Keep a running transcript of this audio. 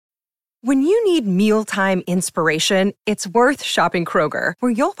When you need mealtime inspiration, it's worth shopping Kroger,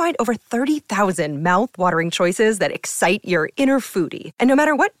 where you'll find over 30,000 mouth-watering choices that excite your inner foodie. And no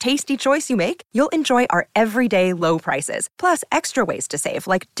matter what tasty choice you make, you'll enjoy our everyday low prices, plus extra ways to save,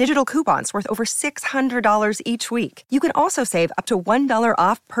 like digital coupons worth over $600 each week. You can also save up to $1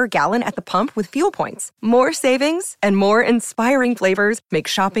 off per gallon at the pump with fuel points. More savings and more inspiring flavors make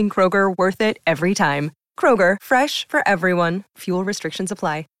shopping Kroger worth it every time. Kroger, fresh for everyone. Fuel restrictions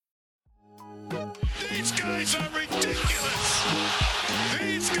apply. These guys are ridiculous.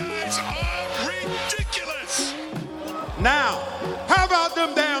 These guys are ridiculous. Now, how about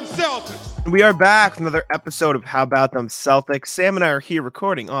them damn Celtics? We are back with another episode of How About Them Celtics. Sam and I are here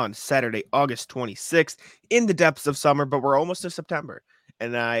recording on Saturday, August 26th, in the depths of summer, but we're almost to September.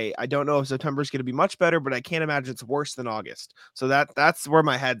 And I don't know if September is going to be much better, but I can't imagine it's worse than August. So that's where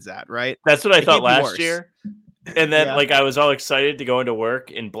my head's at, right? That's what I thought last year. And then, Yeah. I was all excited to go into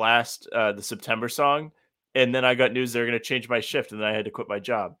work and blast the September song. And then I got news they're going to change my shift, and then I had to quit my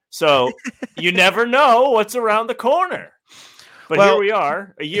job. So you never know what's around the corner. But here we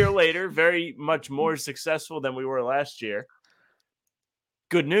are, a year later, very much more successful than we were last year.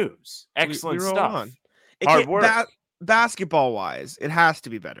 Good news. Excellent stuff. Hard work. Basketball-wise, it has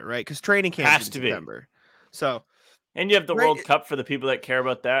to be better, right? Because training camp Has is to in be. September. So... And you have the World Cup for the people that care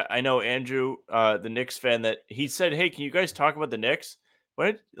about that. I know Andrew, the Knicks fan, that he said, "Hey, can you guys talk about the Knicks?"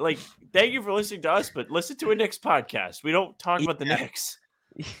 What? Thank you for listening to us, but listen to a Knicks podcast. We don't talk about the Knicks.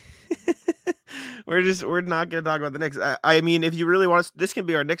 We're not going to talk about the Knicks. I mean, if you really want us, this can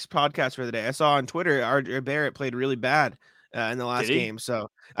be our Knicks podcast for the day. I saw on Twitter, RJ Barrett played really bad in the last game. So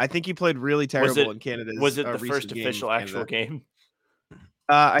I think he played really terrible in Canada. Was it the first official actual game?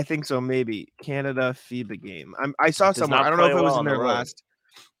 I think so, maybe. Canada FIBA game. I saw somewhere. I don't know if it was in their last.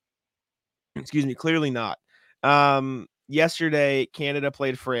 Excuse me, clearly not. Yesterday, Canada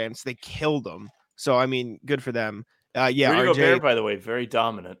played France. They killed them. So, I mean, good for them. Yeah, Rudy RJ, Gobert, by the way, very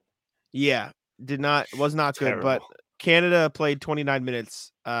dominant. Yeah, was not good, but Canada played 29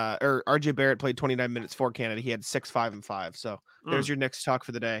 minutes. Or RJ Barrett played 29 minutes for Canada. He had 6, 5, and 5. So there's your Knicks talk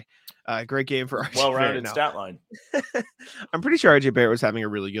for the day. Great game for RJ. Well-rounded stat line. I'm pretty sure RJ Barrett was having a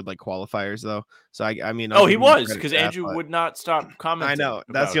really good qualifiers though. So I mean, he was, because Andrew would not stop commenting. I know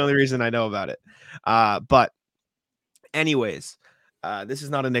that's the only reason I know about it. But anyways, this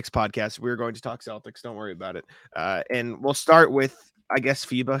is not a Knicks podcast. We're going to talk Celtics. Don't worry about it. And we'll start with, I guess,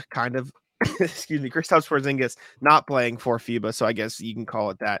 FIBA kind of. Excuse me, Kristaps Porzingis not playing for FIBA, so I guess you can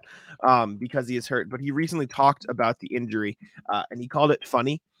call it that, because he is hurt. But he recently talked about the injury, and he called it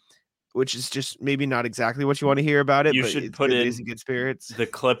funny, which is just maybe not exactly what you want to hear about it. You but should put in good spirits. The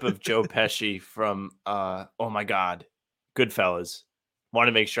clip of Joe Pesci from oh my God, Goodfellas. Want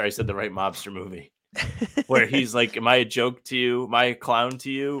to make sure I said the right mobster movie, where he's like, "Am I a joke to you? Am I a clown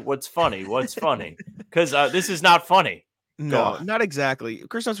to you? What's funny? What's funny?" Because this is not funny. No, not exactly.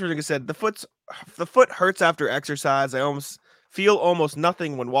 Kristaps Porzingis said the foot hurts after exercise. I feel almost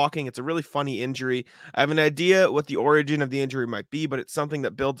nothing when walking. It's a really funny injury. I have an idea what the origin of the injury might be, but it's something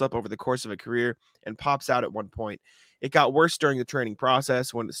that builds up over the course of a career and pops out at one point. It got worse during the training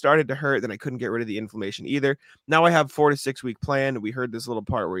process. When it started to hurt, then I couldn't get rid of the inflammation either. Now I have 4 to 6 week plan. We heard this little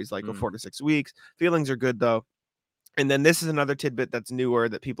part where he's like, 4 to 6 weeks. Feelings are good though. And then this is another tidbit that's newer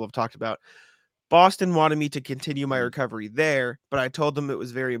that people have talked about. Boston wanted me to continue my recovery there, but I told them it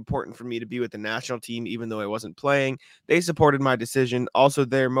was very important for me to be with the national team, even though I wasn't playing. They supported my decision. Also,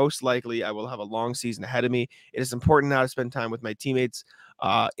 there, most likely, I will have a long season ahead of me. It is important now to spend time with my teammates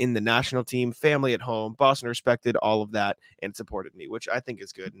in the national team, family at home. Boston respected all of that and supported me, which I think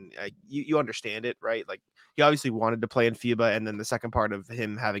is good. And you understand it, right? Like, he obviously wanted to play in FIBA, and then the second part of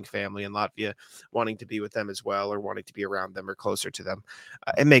him having family in Latvia, wanting to be with them as well, or wanting to be around them or closer to them.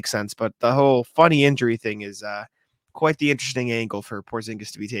 It makes sense, but the whole funny injury thing is quite the interesting angle for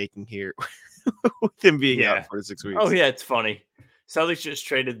Porzingis to be taking here with him being out 4 to 6 weeks. Oh, yeah, it's funny. Celtics just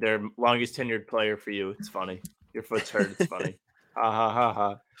traded their longest tenured player for you. It's funny. Your foot's hurt. It's funny. Ha, ha, ha,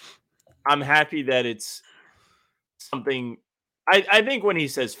 ha. I'm happy that it's something... I think when he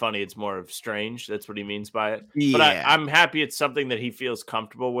says funny, it's more of strange. That's what he means by it. Yeah. But I'm happy it's something that he feels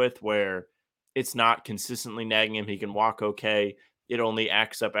comfortable with, where it's not consistently nagging him. He can walk okay. It only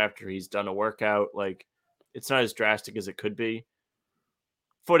acts up after he's done a workout. Like, it's not as drastic as it could be.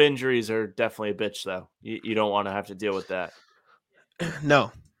 Foot injuries are definitely a bitch, though. You don't want to have to deal with that.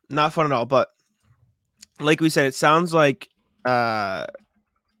 No, not fun at all. But like we said, it sounds like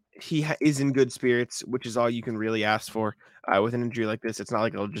he is in good spirits, which is all you can really ask for with an injury like this. It's not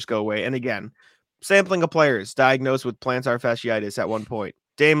like it'll just go away. And again, sampling of players diagnosed with plantar fasciitis at one point.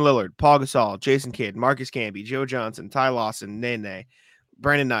 Dame Lillard, Paul Gasol, Jason Kidd, Marcus Camby, Joe Johnson, Ty Lawson, Nene.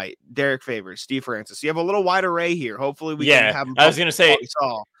 Brandon Knight, Derek Favors, Steve Francis. You have a little wide array here. Hopefully we can have them. I was going to say,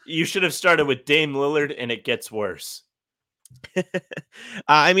 you should have started with Dame Lillard, and it gets worse.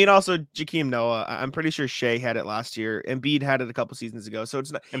 I mean, also Jakeem Noah. I'm pretty sure Shea had it last year. Embiid had it a couple seasons ago. So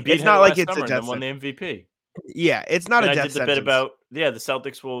it's not. Embiid it's had not it like last it's summer a death and then won the sentence. MVP. Yeah, it's not and a death I did the sentence. bit about the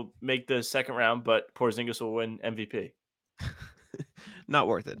Celtics will make the second round, but Porzingis will win MVP. Not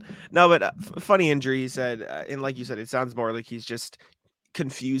worth it. No, but funny injury. He said, and like you said, it sounds more like he's just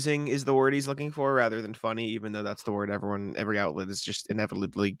confusing is the word he's looking for rather than funny, even though that's the word every outlet is just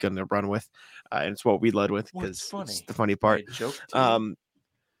inevitably going to run with. And it's what we led with because it's the funny part. The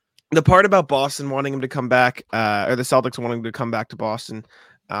part about Boston wanting him to come back, or the Celtics wanting to come back to Boston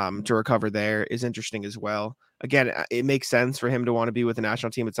to recover there is interesting as well. Again, it makes sense for him to want to be with the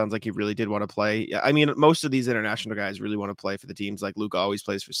national team. It sounds like he really did want to play. I mean, most of these international guys really want to play for the teams. Like Luka always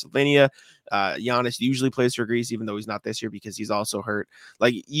plays for Slovenia. Giannis usually plays for Greece, even though he's not this year because he's also hurt.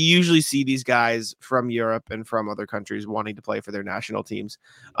 Like you usually see these guys from Europe and from other countries wanting to play for their national teams.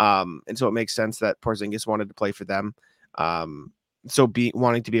 And so it makes sense that Porzingis wanted to play for them. So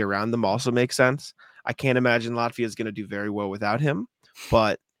wanting to be around them also makes sense. I can't imagine Latvia is going to do very well without him,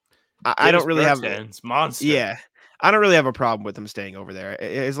 but I don't really have monster. Yeah, I don't really have a problem with him staying over there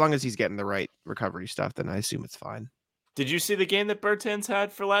as long as he's getting the right recovery stuff. Then I assume it's fine. Did you see the game that Bertans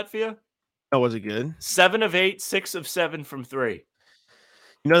had for Latvia? Oh, was it good? 7 of 8, 6 of 7 from 3.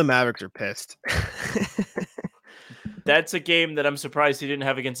 You know the Mavericks are pissed. That's a game that I'm surprised he didn't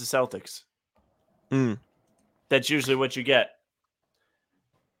have against the Celtics. That's usually what you get.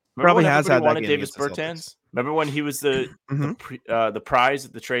 Probably has had wanted Davis Bertans. Remember when he was the prize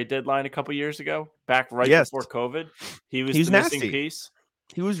at the trade deadline a couple years ago, back before COVID? He was the missing piece.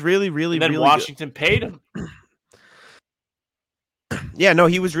 He was really, really, and then really Washington good. paid him. Yeah, no,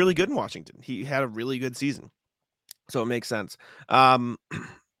 he was really good in Washington. He had a really good season, so it makes sense. Latvia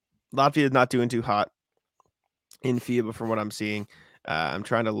is not doing too hot in FIBA from what I'm seeing. I'm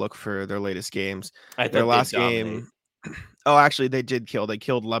trying to look for their latest games. Their last game. Oh, actually, they did kill. They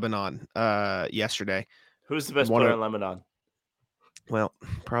killed Lebanon yesterday. Who's the best player in Lebanon? Well,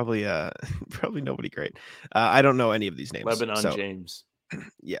 probably nobody great. I don't know any of these names. Lebanon James.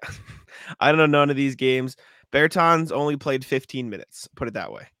 Yeah, I don't know none of these games. Bertans only played 15 minutes. Put it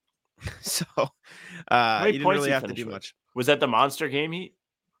that way. So he didn't really have to do much. Was that the monster game?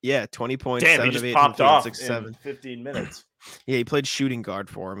 Yeah, 20 points. Damn, 7 he just of 8 popped off 6, in 7. 15 minutes. Yeah, he played shooting guard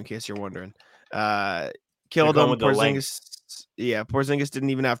for him, in case you're wondering. Killed him. Porzingis didn't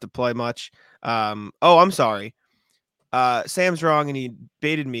even have to play much. I'm sorry. Sam's wrong, and he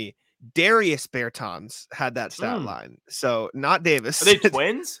baited me. Darius Bertans had that stat line, so not Davis. Are they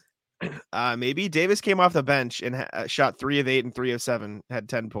twins? Maybe Davis came off the bench and shot 3 of 8 and 3 of 7, had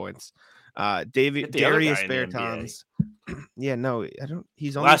 10 points. Darius Bertans. Yeah, no, I don't.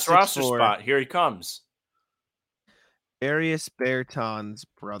 He's only last roster spot. Here he comes. Darius Bertans'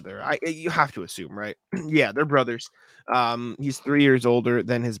 brother. You have to assume, right? Yeah, they're brothers. He's 3 years older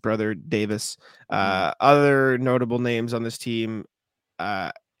than his brother Davis. Other notable names on this team,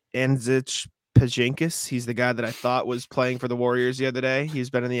 Anzic Porzingis. He's the guy that I thought was playing for the Warriors the other day. He's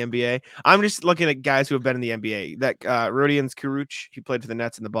been in the NBA. I'm just looking at guys who have been in the NBA. That Rodions Kuruc, he played for the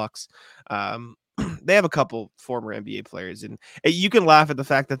Nets and the Bucks. They have a couple former NBA players, and you can laugh at the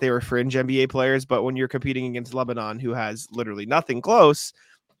fact that they were fringe NBA players, but when you're competing against Lebanon, who has literally nothing close,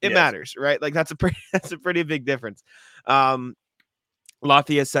 it matters, right? Like that's a pretty big difference. Latvia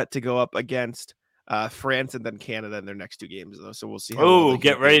is set to go up against France and then Canada in their next 2 games, though. So we'll see. Oh,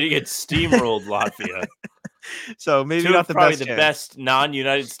 get ready to get steamrolled, Latvia. So maybe not probably the best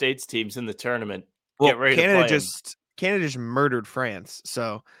non-United States teams in the tournament. Well, get ready Canada to play Canada just murdered France,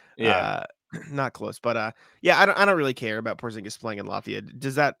 so yeah. Not close, but yeah, I don't really care about Porzingis playing in Latvia.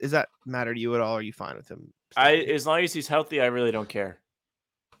 Does that matter to you at all? Or are you fine with him? As long as he's healthy, I really don't care.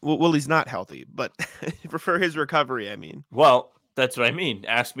 Well, he's not healthy, but for his recovery, I mean. Well, that's what I mean.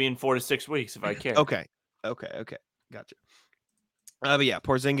 Ask me in 4 to 6 weeks if I care. Okay, gotcha. But yeah,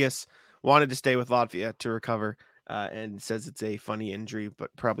 Porzingis wanted to stay with Latvia to recover, and says it's a funny injury,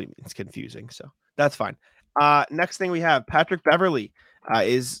 but probably it's confusing, so that's fine. Next thing we have, Patrick Beverley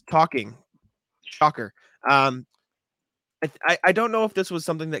is talking. Shocker. I don't know if this was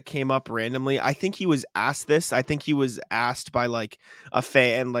something that came up randomly. I think he was asked this. I think he was asked by like a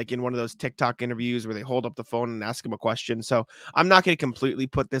fan, like in one of those TikTok interviews where they hold up the phone and ask him a question. So I'm not going to completely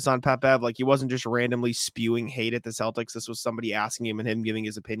put this on Pat Bev. Like he wasn't just randomly spewing hate at the Celtics. This was somebody asking him and him giving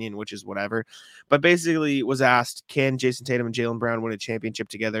his opinion, which is whatever. But basically was asked, can Jason Tatum and Jaylen Brown win a championship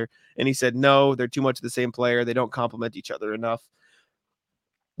together? And he said, no, they're too much of the same player. They don't complement each other enough.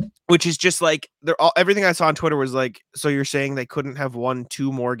 which is just like everything I saw on Twitter was like, so you're saying they couldn't have won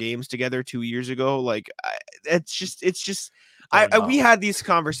 2 more games together 2 years ago? Like, it's just we had these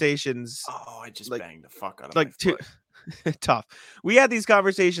conversations. Oh, I just like, banged the fuck out of like my two, foot. tough. We had these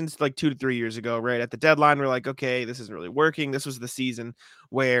conversations like 2 to 3 years ago, right? At the deadline, we're like, okay, this isn't really working. This was the season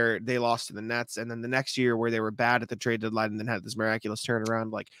where they lost to the Nets, and then the next year where they were bad at the trade deadline and then had this miraculous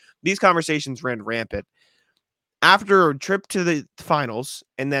turnaround. Like, these conversations ran rampant. After a trip to the finals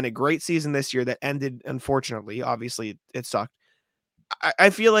and then a great season this year that ended, unfortunately, obviously it sucked.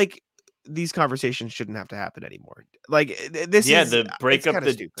 I feel like these conversations shouldn't have to happen anymore. Like, this is the breakup,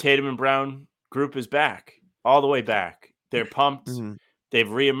 the stupid. Tatum and Brown group is back, all the way back. They're pumped. Mm-hmm. They've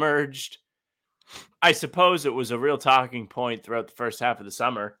reemerged. I suppose it was a real talking point throughout the first half of the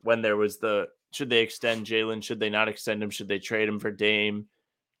summer when there was should they extend Jalen? Should they not extend him? Should they trade him for Dame?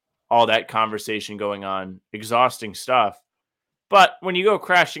 All that conversation going on, exhausting stuff. But when you go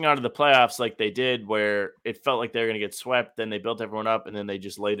crashing out of the playoffs like they did, where it felt like they were going to get swept, then they built everyone up, and then they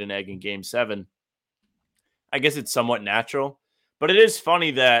just laid an egg in Game 7, I guess it's somewhat natural. But it is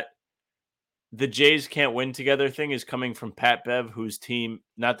funny that the Jays can't win together thing is coming from Pat Bev, whose team,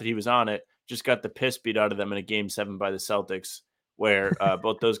 not that he was on it, just got the piss beat out of them in a Game 7 by the Celtics, where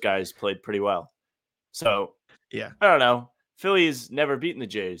both those guys played pretty well. So, yeah, I don't know. Philly's never beaten the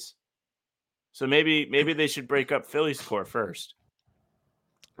Jays. So maybe they should break up Philly's core first.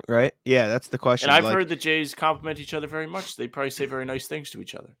 Right? Yeah, that's the question. And I've heard the Jays compliment each other very much. They probably say very nice things to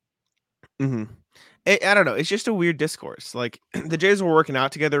each other. Mm-hmm. I don't know. It's just a weird discourse. Like, the Jays were working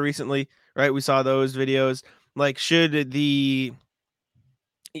out together recently, right? We saw those videos. Like, should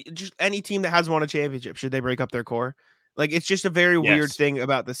just any team that has won a championship, should they break up their core? Like, it's just a very weird thing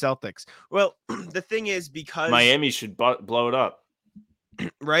about the Celtics. Well, the thing is, because Miami should blow it up.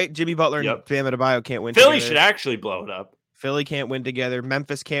 Right? Jimmy Butler and Bam Adebayo can't win Philly together. should actually blow it up. Philly can't win together.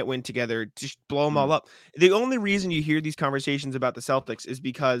 Memphis can't win together. Just blow them all up. The only reason you hear these conversations about the Celtics is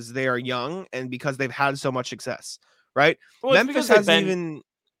because they are young and because they've had so much success, right? Well, Memphis hasn't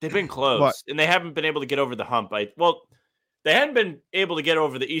they've been close, and they haven't been able to get over the hump. They hadn't been able to get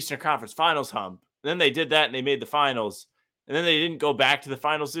over the Eastern Conference Finals hump. And then they did that, and they made the finals. And then they didn't go back to the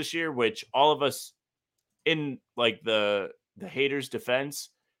finals this year, which all of us in like the haters' defense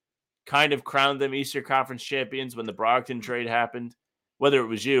kind of crowned them Eastern Conference champions when the Brogdon trade happened. Whether it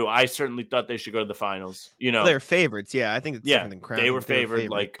was you, I certainly thought they should go to the finals. You know, they're favorites. Yeah, I think it's different than crowned. They were favored,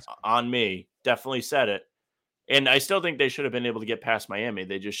 like on me. Definitely said it. And I still think they should have been able to get past Miami.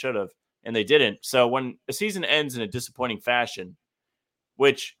 They just should have, and they didn't. So when a season ends in a disappointing fashion,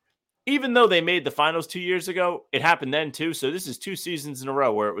 which even though they made the finals 2 years ago, it happened then too. So this is 2 seasons in a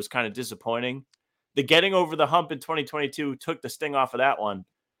row where it was kind of disappointing. The getting over the hump in 2022 took the sting off of that one.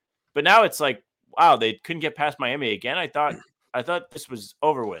 But now it's like, wow, they couldn't get past Miami again. I thought this was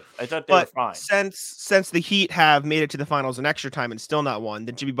over with. I thought they were fine. Since the Heat have made it to the finals in extra time and still not won,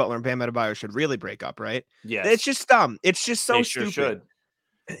 then Jimmy Butler and Bam Adebayo should really break up, right? Yeah, it's just dumb. It's just so stupid. Should.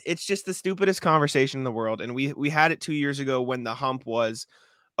 It's just the stupidest conversation in the world. And we had it 2 years ago when the hump was,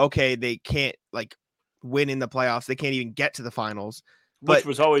 okay, they can't like win in the playoffs. They can't even get to the finals, which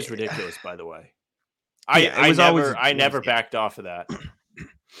was always ridiculous, by the way. I never backed off of that.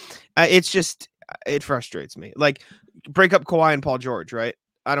 It frustrates me. Like, break up Kawhi and Paul George, right?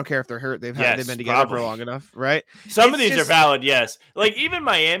 I don't care if they're hurt. They've been together for long enough, right? Some of these are valid, yes. Like, even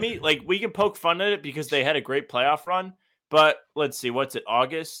Miami, like, we can poke fun at it because they had a great playoff run. But let's see, what's it,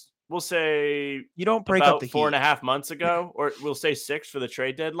 August? We'll say you don't break about up the 4.5 months ago, or we'll say 6 for the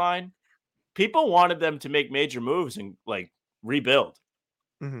trade deadline. People wanted them to make major moves and like rebuild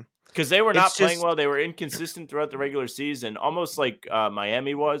because they were not playing well. They were inconsistent throughout the regular season, almost like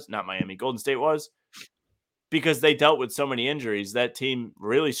Golden State was, because they dealt with so many injuries. That team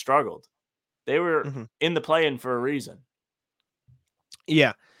really struggled. They were in the play-in for a reason.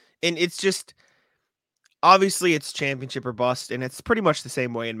 Yeah, and it's just. Obviously, it's championship or bust, and it's pretty much the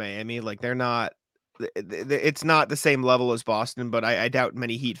same way in Miami. Like, they're not, it's not the same level as Boston, but I doubt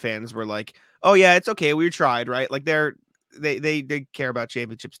many Heat fans were like, "Oh yeah, it's okay, we tried," right? Like, they care about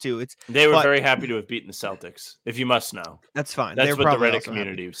championships too. They were very happy to have beaten the Celtics, if you must know. That's fine. That's what the Reddit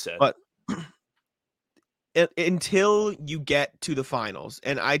community said. But until you get to the finals,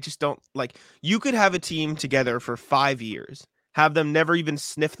 and I just don't like. You could have a team together for 5 years. Have them never even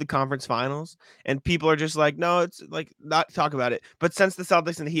sniff the conference finals, and people are just like, no, it's like not talk about it. But since the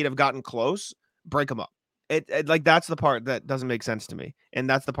Celtics and the Heat have gotten close, break them up. It like that's the part that doesn't make sense to me, and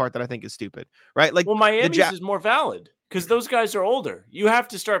that's the part that I think is stupid, right? Like, well, Miami's is more valid because those guys are older. You have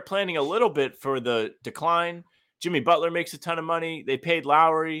to start planning a little bit for the decline. Jimmy Butler makes a ton of money. They paid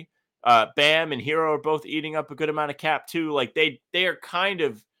Lowry. Bam and Hero are both eating up a good amount of cap too. Like they are kind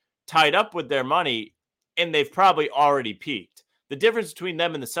of tied up with their money, and they've probably already peaked. The difference between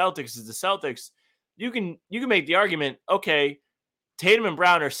them and the Celtics is the Celtics, you can make the argument, okay, Tatum and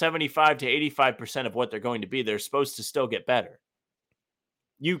Brown are 75 to 85% of what they're going to be. They're supposed to still get better.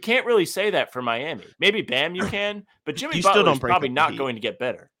 You can't really say that for Miami. Maybe Bam you can, but Jimmy Butler is probably not going to get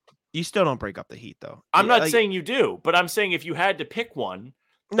better. You still don't break up the Heat, though. I'm not saying you do, but I'm saying if you had to pick one,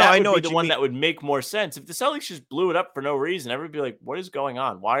 that would be the one that would make more sense. If the Celtics just blew it up for no reason, everybody would be like, what is going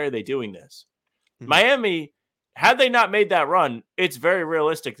on? Why are they doing this? Mm-hmm. Miami, had they not made that run, it's very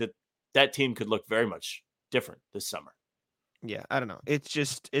realistic that that team could look very much different this summer. Yeah, I don't know. It's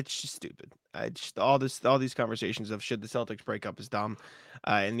just stupid. All these conversations of should the Celtics break up is dumb,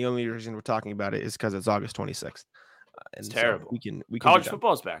 and the only reason we're talking about it is because it's August 26th. It's terrible. So we can college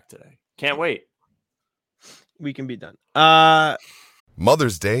football's back today. Can't wait. We can be done.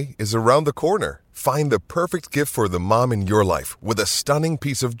 Mother's Day is around the corner. Find the perfect gift for the mom in your life with a stunning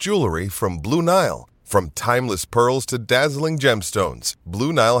piece of jewelry from Blue Nile. From timeless pearls to dazzling gemstones,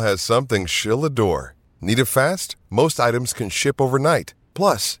 Blue Nile has something she'll adore. Need it fast? Most items can ship overnight.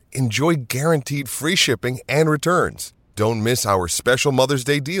 Plus, enjoy guaranteed free shipping and returns. Don't miss our special Mother's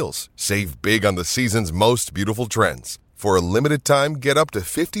Day deals. Save big on the season's most beautiful trends. For a limited time, get up to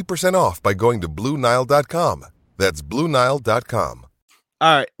 50% off by going to BlueNile.com. That's BlueNile.com.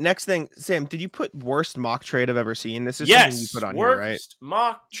 All right, next thing, Sam, did you put worst mock trade I've ever seen? This is something you put on worst here, right?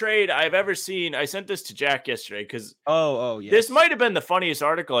 Mock trade I've ever seen. I sent this to Jack yesterday because yes. This might have been the funniest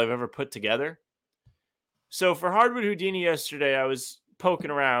article I've ever put together. So for Hardwood Houdini yesterday, I was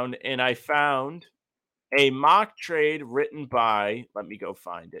poking around and I found a mock trade written by, let me go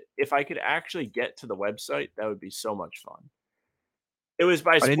find it. If I could actually get to the website, that would be so much fun. It was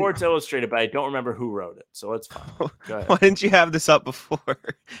by Sports Illustrated, but I don't remember who wrote it. So let's find it. Go ahead. Why didn't you have this up before?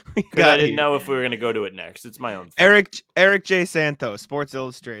 Because I didn't know if we were going to go to it next. It's my own fault. Eric J. Santos, Sports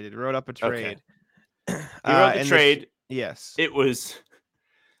Illustrated, wrote up a trade. Okay. He wrote the trade. Yes. It was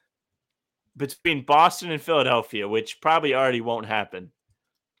between Boston and Philadelphia, which probably already won't happen.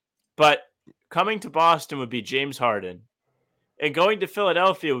 But coming to Boston would be James Harden. And going to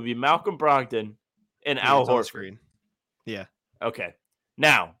Philadelphia would be Malcolm Brogdon and Al Horford. Yeah. Okay.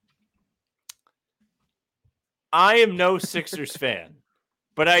 Now, I am no Sixers fan,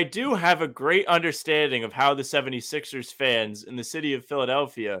 but I do have a great understanding of how the 76ers fans in the city of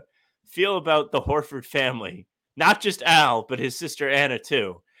Philadelphia feel about the Horford family. Not just Al, but his sister Anna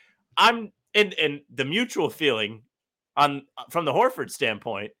too. I'm in the mutual feeling from the Horford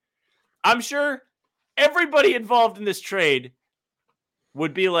standpoint. I'm sure everybody involved in this trade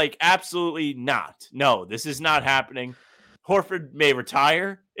would be like, absolutely not. No, this is not happening. Horford may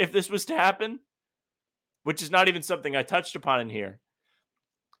retire if this was to happen, which is not even something I touched upon in here.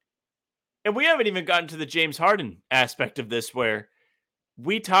 And we haven't even gotten to the James Harden aspect of this, where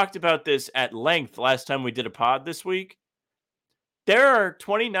we talked about this at length last time we did a pod this week. There are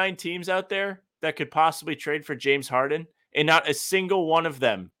 29 teams out there that could possibly trade for James Harden, and not a single one of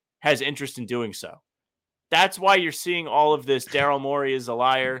them has interest in doing so. That's why you're seeing all of this. Daryl Morey is a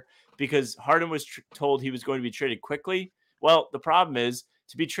liar because Harden was told he was going to be traded quickly. Well, the problem is,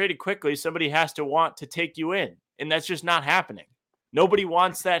 to be traded quickly, somebody has to want to take you in, and that's just not happening. Nobody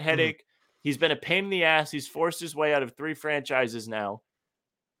wants that headache. He's been a pain in the ass. He's forced his way out of 3 franchises now,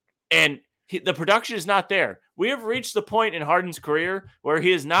 and the production is not there. We have reached the point in Harden's career where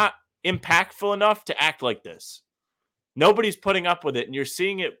he is not impactful enough to act like this. Nobody's putting up with it, and you're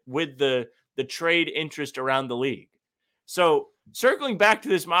seeing it with the trade interest around the league. So, circling back to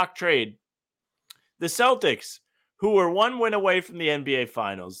this mock trade, the Celtics, who were 1 win away from the NBA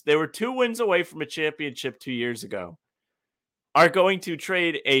Finals, they were 2 wins away from a championship 2 years ago, are going to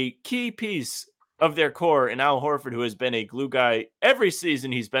trade a key piece of their core in Al Horford, who has been a glue guy every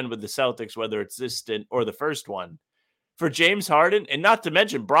season he's been with the Celtics, whether it's this stint or the first one, for James Harden, and not to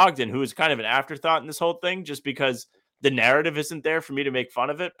mention Brogdon, who is kind of an afterthought in this whole thing, just because the narrative isn't there for me to make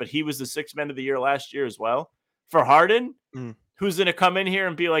fun of it, but he was the 6th man of the year last year as well. For Harden, who's going to come in here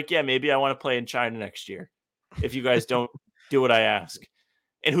and be like, yeah, maybe I want to play in China next year if you guys don't do what I ask.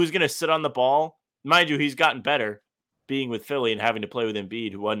 And who's going to sit on the ball? Mind you, he's gotten better being with Philly and having to play with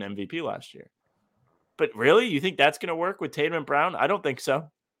Embiid, who won MVP last year. But really, you think that's going to work with Tatum and Brown? I don't think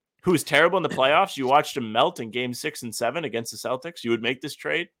so. Who's terrible in the playoffs? You watched him melt in game 6 and 7 against the Celtics. You would make this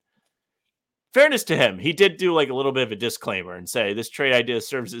trade? Fairness to him, he did do like a little bit of a disclaimer and say this trade idea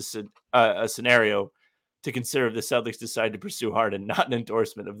serves as a scenario to consider if the Celtics decide to pursue Harden, not an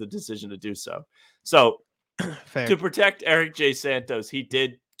endorsement of the decision to do so. So to protect Eric J. Santos, he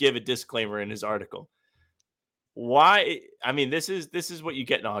did give a disclaimer in his article. Why? I mean, this is what you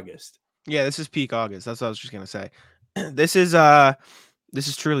get in August. Yeah, this is peak August. That's what I was just gonna say. This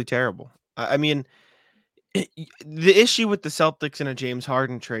is truly terrible. I mean, the issue with the Celtics in a James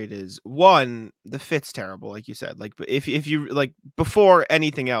Harden trade is one, the fit's terrible, like you said. Like, if you like before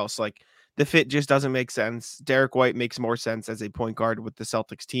anything else, like the fit just doesn't make sense. Derek White makes more sense as a point guard with the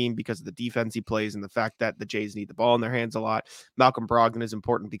Celtics team because of the defense he plays and the fact that the Jays need the ball in their hands a lot. Malcolm Brogdon is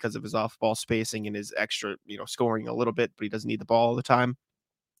important because of his off-ball spacing and his extra, scoring a little bit, but he doesn't need the ball all the time.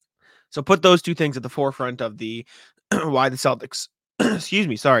 So put those two things at the forefront of the why the Celtics,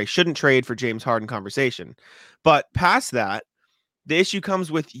 shouldn't trade for James Harden conversation. But past that, the issue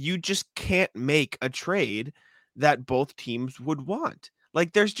comes with you just can't make a trade that both teams would want.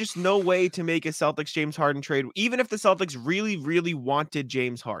 Like, there's just no way to make a Celtics James Harden trade, even if the Celtics really, really wanted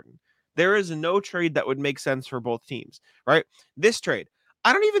James Harden. There is no trade that would make sense for both teams, right? This trade,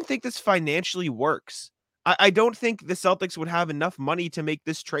 I don't even think this financially works. I don't think the Celtics would have enough money to make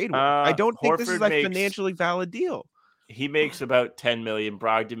this trade work. I don't think this is Horford a financially valid deal. He makes about 10 million.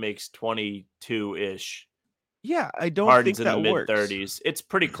 Brogdon makes 22-ish. Yeah, I don't Harden's think that in the works. mid-30s. It's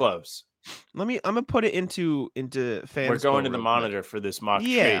pretty close. I'm gonna put it into fans. We're going to the monitor for this mock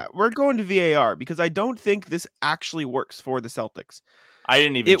trade. Yeah, we're going to VAR because I don't think this actually works for the Celtics. I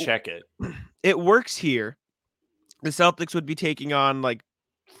didn't even check it. It works here. The Celtics would be taking on like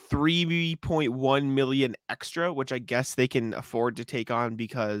 3.1 million extra, which I guess they can afford to take on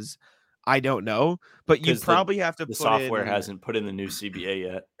because I don't know, but you'd probably have to the put software in, hasn't put in the new CBA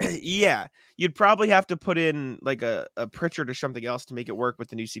yet. Yeah, you'd probably have to put in like a Pritchard or something else to make it work with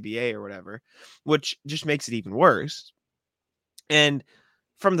the new CBA or whatever, which just makes it even worse. And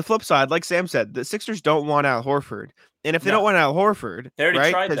from the flip side, like Sam said, the Sixers don't want Al Horford. And if they don't want Al Horford, they already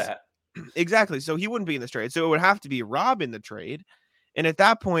right, tried that. Exactly. So he wouldn't be in this trade. So it would have to be Rob in the trade. And at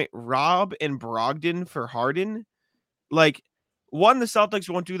that point, Rob and Brogdon for Harden, like, one, the Celtics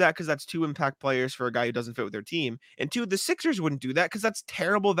won't do that because that's two impact players for a guy who doesn't fit with their team. And two, the Sixers wouldn't do that because that's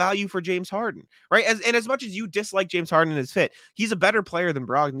terrible value for James Harden, right? As much as you dislike James Harden and his fit, he's a better player than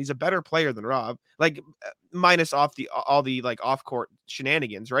Brogdon. He's a better player than Rob, like minus all the like off court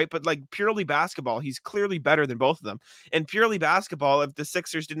shenanigans, right? But like purely basketball, he's clearly better than both of them. And purely basketball, if the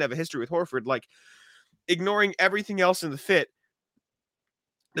Sixers didn't have a history with Horford, like ignoring everything else in the fit,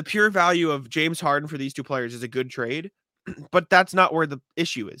 the pure value of James Harden for these two players is a good trade. But that's not where the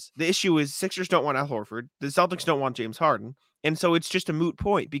issue is. The issue is Sixers don't want Al Horford. The Celtics don't want James Harden. And so it's just a moot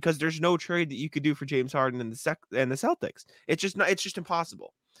point because there's no trade that you could do for James Harden and the Celtics. It's just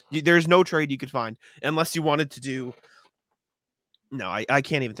impossible. There's no trade you could find unless you wanted to do. No, I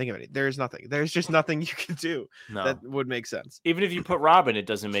can't even think of it. There's nothing. There's just nothing you could do that would make sense. Even if you put Robin, it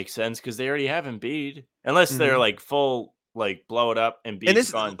doesn't make sense because they already have Embiid. Unless they're like full, like blow it up and be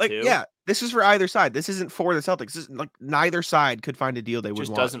gone too. Yeah, this is for either side. This isn't for the Celtics. This is like neither side could find a deal they would want.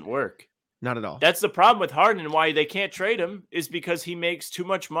 Just doesn't work. Not at all. That's the problem with Harden and why they can't trade him is because he makes too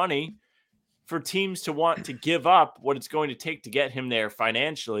much money for teams to want to give up what it's going to take to get him there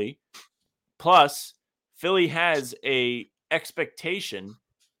financially. Plus, Philly has a expectation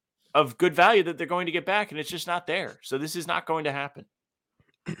of good value that they're going to get back, and it's just not there. So this is not going to happen.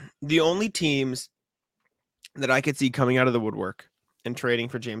 The only teams that I could see coming out of the woodwork and trading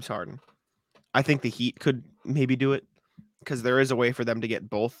for James Harden, I think the Heat could maybe do it because there is a way for them to get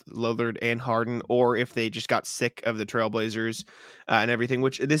both Lillard and Harden, or if they just got sick of the Trailblazers and everything,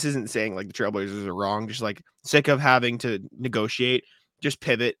 which this isn't saying like the Trailblazers are wrong, just like sick of having to negotiate, just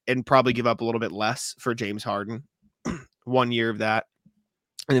pivot and probably give up a little bit less for James Harden, 1 year of that,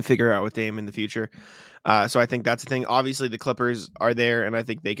 and then figure out with Dame in the future. So I think that's the thing. Obviously, the Clippers are there, and I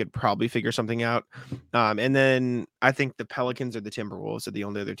think they could probably figure something out. And then I think the Pelicans or the Timberwolves are the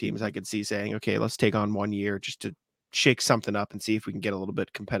only other teams I could see saying, okay, let's take on 1 year just to shake something up and see if we can get a little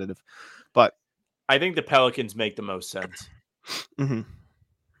bit competitive. But I think the Pelicans make the most sense.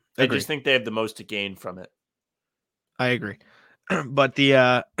 I just think they have the most to gain from it. I agree. But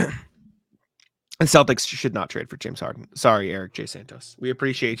the Celtics should not trade for James Harden. Sorry, Eric J. Santos. We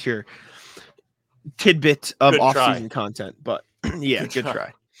appreciate your tidbit of off-season content, but yeah, good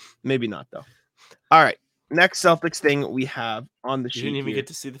try. Maybe not though. All right, next Celtics thing we have on the sheet. You didn't even get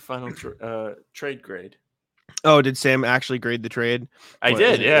to see the final trade grade. Oh, did Sam actually grade the trade? I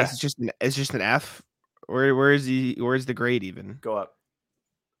did. Yeah, it's just an F. Where is he? Where's the grade even? Go up.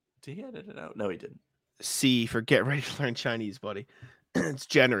 Did he edit it out? No, he didn't. C for get ready to learn Chinese, buddy. It's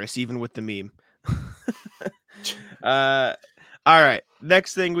generous, even with the meme. All right,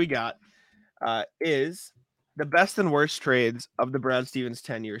 next thing we got is the best and worst trades of the Brad Stevens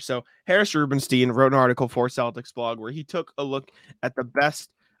tenure. So Harris Rubenstein wrote an article for Celtics blog where he took a look at the best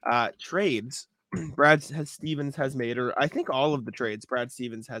trades Stevens has made, or I think all of the trades Brad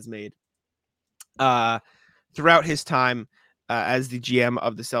Stevens has made throughout his time as the GM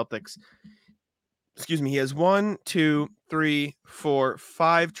of the Celtics. Excuse me. He has 1, 2, 3, 4,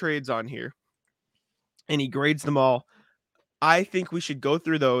 5 trades on here, and he grades them all. I think we should go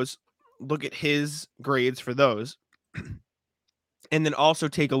through those, look at his grades for those, and then also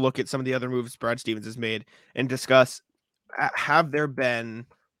take a look at some of the other moves Brad Stevens has made and discuss, have there been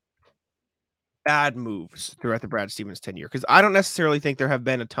bad moves throughout the Brad Stevens tenure? Because I don't necessarily think there have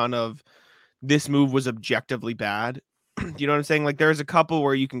been a ton of this move was objectively bad. Do you know what I'm saying? Like there's a couple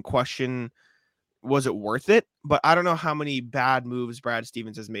where you can question, was it worth it? But I don't know how many bad moves Brad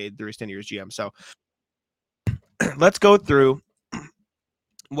Stevens has made through his tenure as GM. So let's go through.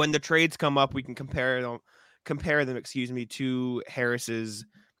 When the trades come up, we can compare them, to Harris's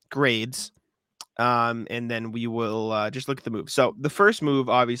grades. And then we will just look at the move. So the first move,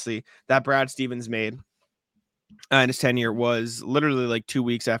 obviously, that Brad Stevens made in his tenure was literally like 2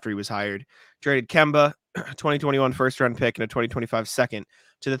 weeks after he was hired. Traded Kemba, 2021 first-round pick, and a 2025 second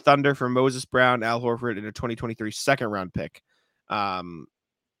to the Thunder for Moses Brown, Al Horford, and a 2023 second-round pick.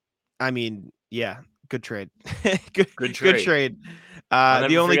 I mean, yeah, good trade. Good trade.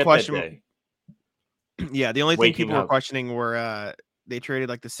 The only question, yeah, the only thing people were questioning were they traded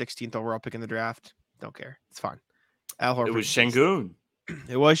like the 16th overall pick in the draft. Don't care. It's fine. Al Horford. It was Şengün.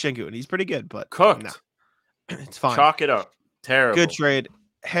 It was Şengün. He's pretty good, but cooked. No, it's fine. Chalk it up. Terrible. Good trade.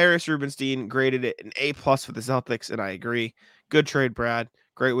 Harris Rubenstein graded it an A+ for the Celtics, and I agree. Good trade, Brad.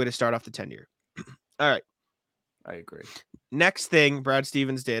 Great way to start off the tenure. All right. I agree. Next thing Brad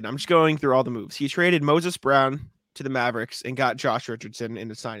Stevens did, I'm just going through all the moves. He traded Moses Brown to the Mavericks and got Josh Richardson in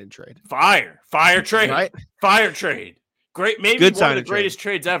a sign-and trade. Fire trade. Right? Fire trade. Great. Maybe good one of the greatest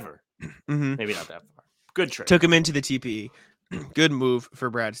trades ever. Mm-hmm. Maybe not that far. Good trade. Took him into the TPE. Good move for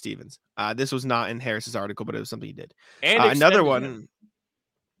Brad Stevens. This was not in Harris's article, but it was something he did. And another one.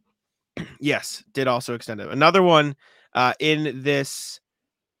 Yes, did also extend him. Another one in this,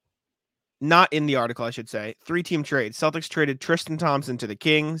 not in the article, I should say. 3-team trade. Celtics traded Tristan Thompson to the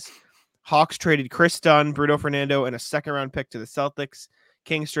Kings. Hawks traded Chris Dunn, Bruno Fernando, and a second-round pick to the Celtics.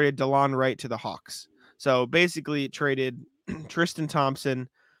 Kings traded DeLon Wright to the Hawks. So basically traded Tristan Thompson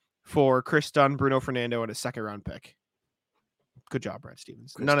for Chris Dunn, Bruno Fernando, and a second-round pick. Good job, Brad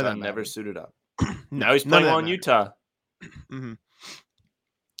Stevens. Chris None of Dunn that never suited up. No, now he's playing on Utah. Mm-hmm.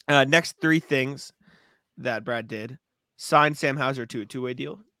 Next 3 things that Brad did. Signed Sam Hauser to a 2-way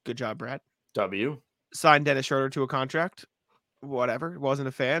deal. Good job, Brad. W. Signed Dennis Schroeder to a contract. Whatever. Wasn't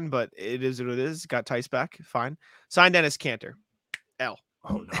a fan, but it is what it is. Got Tice back. Fine. Signed Dennis Cantor. L.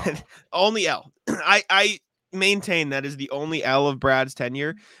 Oh, no. Only L. I maintain that is the only L of Brad's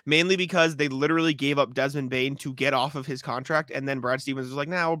tenure, mainly because they literally gave up Desmond Bane to get off of his contract, and then Brad Stevens was like,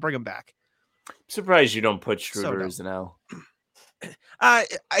 nah, we'll bring him back. I'm surprised you don't put Schroeder as an L. I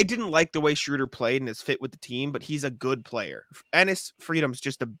didn't like the way Schroeder played and his fit with the team, but he's a good player. Ennis Freedom's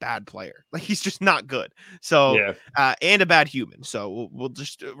just a bad player. Like, he's just not good. So, yeah. And a bad human. So we'll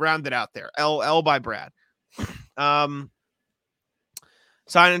just round it out there. L by Brad. Sign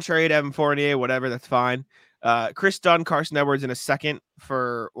and trade Evan Fournier, whatever. That's fine. Chris Dunn, Carson Edwards in a second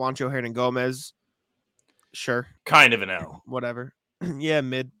for Juancho Hernan-Gomez. Sure. Kind of an L. Whatever. Yeah,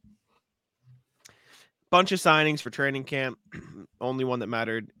 mid. Bunch of signings for training camp. Only one that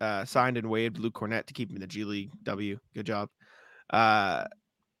mattered. Signed and waived Luke Cornett to keep him in the G League. W. Good job.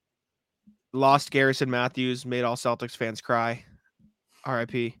 Lost Garrison Matthews. Made all Celtics fans cry.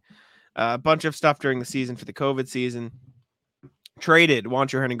 RIP. A bunch of stuff during the season for the COVID season. Traded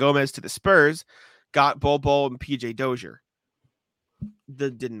Juancho Hernan-Gomez to the Spurs. Got Bol and PJ Dozier.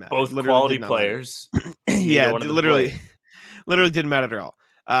 That didn't matter. Both quality players. Yeah, literally didn't matter at all.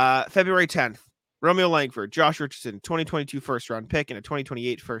 February 10th. Romeo Langford, Josh Richardson, 2022 first-round pick and a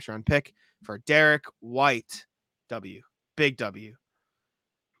 2028 first-round pick for Derek White. W. Big W.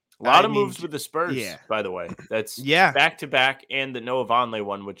 A lot of moves with the Spurs, by the way. That's back-to-back, and the Noah Vonleh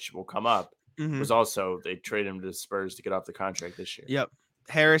one, which will come up, was also, they traded him to the Spurs to get off the contract this year. Yep.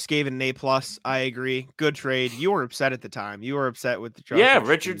 Harris gave it an A+. I agree. Good trade. You were upset at the time. You were upset with the trade.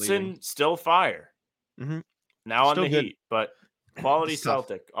 Richardson still fire. Mm-hmm. Now still on the good. Heat, but quality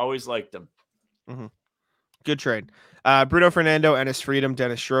Celtic. Always liked him. Mm-hmm. Good trade. Bruno Fernando, Ennis Freedom,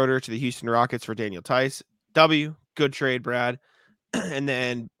 Dennis Schroeder to the Houston Rockets for Daniel Tice. W. Good trade, Brad. And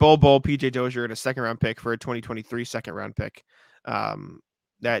then Bol, PJ Dozier, and a second-round pick for a 2023 second-round pick.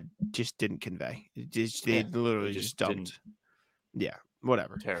 That just didn't convey. They literally just dumped. Didn't. Yeah,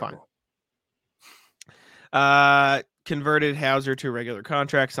 whatever. Terrible. Fine. Converted Hauser to a regular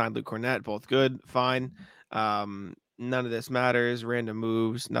contract. Signed Luke Cornett. Both good. Fine. None of this matters. Random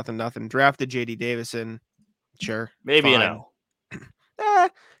moves. Nothing. Drafted JD Davison. Sure. Maybe fine. an L.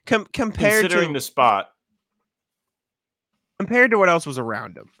 Compared Considering to the spot. Compared to what else was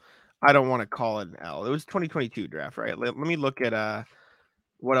around him, I don't want to call it an L. It was 2022 draft, right? Let me look at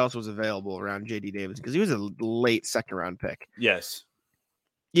what else was available around JD Davison because he was a late second round pick. Yes.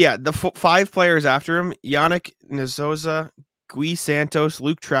 Yeah, the 5 players after him: Yannick Nzosa, Gui Santos,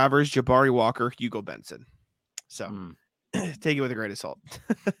 Luke Travers, Jabari Walker, Hugo Benson. So take it with a grain of salt.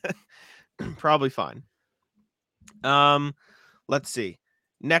 Probably fine. Let's see.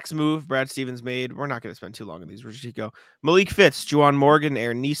 Next move Brad Stevens made. We're not going to spend too long on these. We're just going to go Malik Fitz, Juwan Morgan,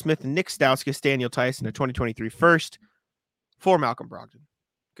 Aaron Neesmith, Nick Stauskas, Daniel Tyson, a 2023 first for Malcolm Brogdon.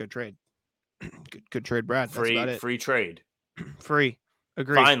 Good trade. Good trade, Brad. That's about it. Free trade. Free.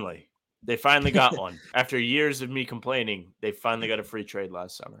 Agreed. Finally. They finally got one. After years of me complaining, they finally got a free trade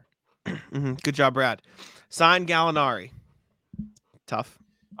last summer. Good job, Brad. Signed Gallinari. Tough.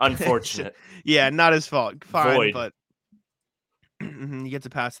 Unfortunate. Yeah, not his fault. Fine, Void. but he gets a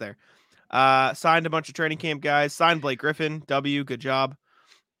pass there. Signed a bunch of training camp guys. Signed Blake Griffin. W. Good job.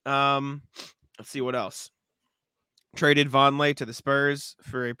 Let's see what else. Traded Vonleh to the Spurs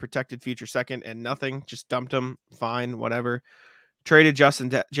for a protected future second and nothing. Just dumped him. Fine, whatever. Traded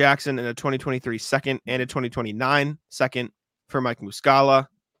Justin Jackson in a 2023 second and a 2029 second for Mike Muscala.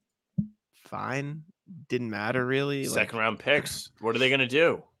 Fine. Didn't matter, really. Second round picks. What are they going to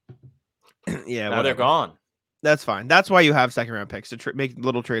do? Yeah, now they're gone. That's fine. That's why you have second round picks to make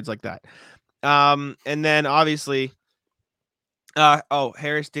little trades like that. And then obviously,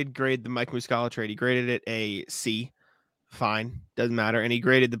 Harris did grade the Mike Muscala trade. He graded it a C. Fine. Doesn't matter. And he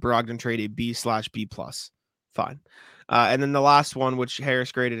graded the Brogdon trade a B/B+. Fine. And then the last one, which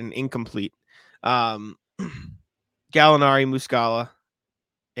Harris graded an incomplete. Gallinari, Muscala,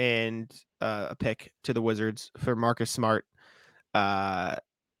 and a pick to the Wizards for Marcus Smart.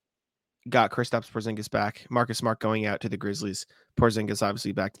 Got Kristaps Porzingis back. Marcus Smart going out to the Grizzlies. Porzingis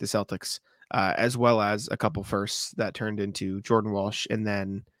obviously back to the Celtics, as well as a couple firsts that turned into Jordan Walsh and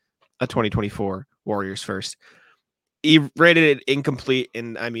then a 2024 Warriors first. He rated it incomplete,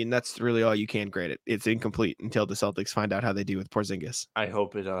 and I mean that's really all you can grade it. It's incomplete until the Celtics find out how they do with Porzingis. I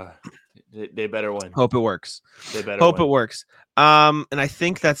hope it. They better win. Hope it works. They better hope win. it works. And I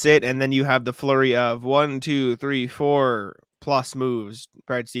think that's it. And then you have the flurry of 1, 2, 3, 4 plus moves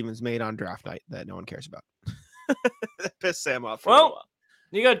Brad Stevens made on draft night that no one cares about. That pissed Sam off. For a while.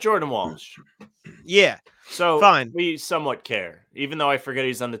 You got Jordan Walsh. Yeah. So fine. We somewhat care, even though I forget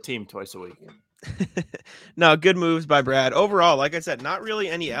he's on the team twice a week. No, good moves by Brad. Overall, like I said, not really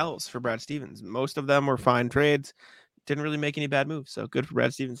any L's for Brad Stevens. Most of them were fine trades. Didn't really make any bad moves. So good for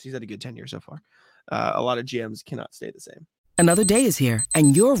Brad Stevens. He's had a good tenure so far. A lot of GMs cannot stay the same. Another day is here,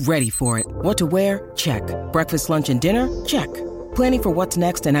 and you're ready for it. What to wear? Check. Breakfast, lunch, and dinner? Check. Planning for what's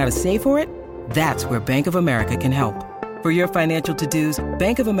next and how to save for it? That's where Bank of America can help. For your financial to-dos,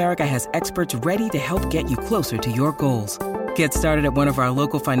 Bank of America has experts ready to help get you closer to your goals. Get started at one of our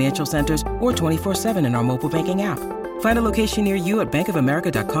local financial centers or 24/7 in our mobile banking app. Find a location near you at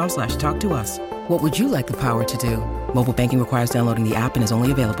bankofamerica.com/talktous. What would you like the power to do? Mobile banking requires downloading the app and is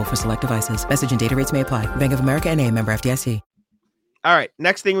only available for select devices. Message and data rates may apply. Bank of America N.A., member FDIC. All right.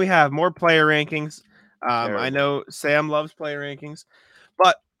 Next thing we have more player rankings. I know Sam loves player rankings,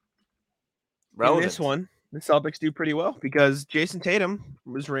 but in this one, the Celtics do pretty well because Jason Tatum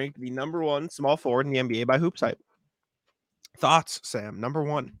was ranked the number 1 small forward in the NBA by HoopsHype. Thoughts, Sam? Number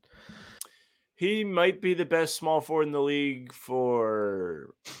 1. He might be the best small forward in the league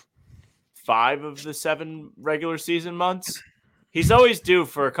for 5 of the 7 regular season months. He's always due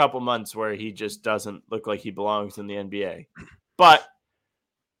for a couple months where he just doesn't look like he belongs in the NBA. But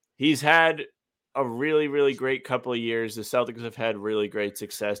he's had a really, really great couple of years. The Celtics have had really great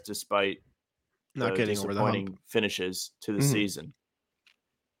success despite not getting over the hump. Finishes to the season.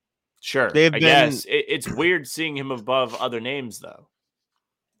 Sure, I guess it's weird seeing him above other names, though.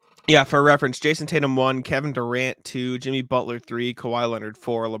 Yeah, for reference, Jason Tatum 1, Kevin Durant 2, Jimmy Butler 3, Kawhi Leonard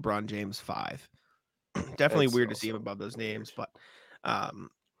 4, LeBron James 5. Definitely That's weird to see him above those names, but I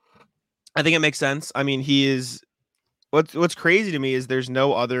think it makes sense. I mean, he is. What's crazy to me is there's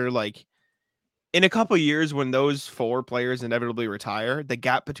no other in a couple of years when those 4 players inevitably retire, the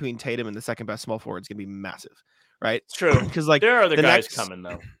gap between Tatum and the second best small forward is going to be massive, right? It's true because there are other guys coming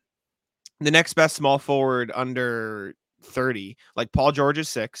though. The next best small forward under 30, like Paul George is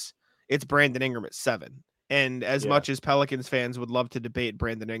 6. It's Brandon Ingram at 7. And as much as Pelicans fans would love to debate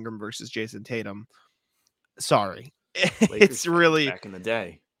Brandon Ingram versus Jason Tatum, sorry, it's really back in the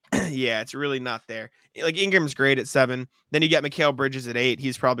day. Yeah, it's really not there. Like Ingram's great at 7. Then you get Mikal Bridges at 8.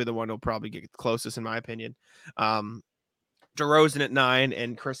 He's probably the one who'll probably get closest in my opinion. DeRozan at 9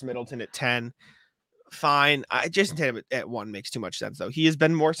 and Chris Middleton at 10. Fine. Jason Tatum at 1 makes too much sense, though. He has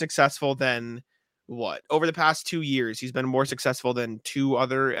been more successful than over the past 2 years. He's been more successful than 2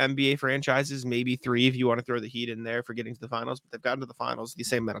 other NBA franchises, maybe 3 if you want to throw the Heat in there for getting to the finals. But they've gotten to the finals the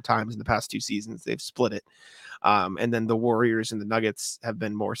same amount of times in the past 2 seasons. They've split it. And then the Warriors and the Nuggets have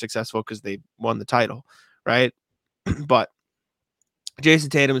been more successful because they won the title, right? But Jason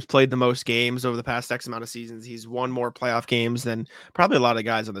Tatum has played the most games over the past X amount of seasons. He's won more playoff games than probably a lot of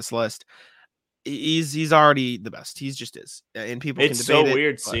guys on this list. He's already the best. He's just is, and people can debate it. It's so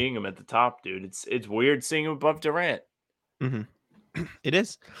weird seeing him at the top, dude. It's weird seeing him above Durant. Mm-hmm. It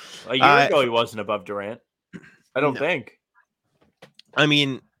is. A year ago, he wasn't above Durant. I don't think. I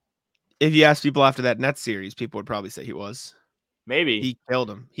mean, if you ask people after that Nets series, people would probably say he was. Maybe he killed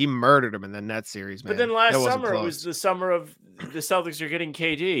him. He murdered him in the Nets series, man. But then last summer, it was the summer of the Celtics are getting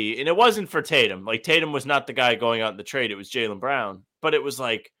KD, and it wasn't for Tatum. Like, Tatum was not the guy going out in the trade. It was Jaylen Brown. But it was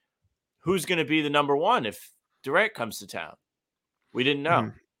like, who's going to be the number 1 if Durant comes to town? We didn't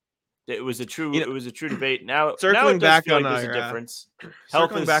know. It was a true debate. Now, circling back on there's a difference.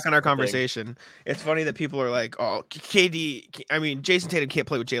 Circling back on our conversation, it's funny that people are like, "Oh, KD." I mean, Jason Tatum can't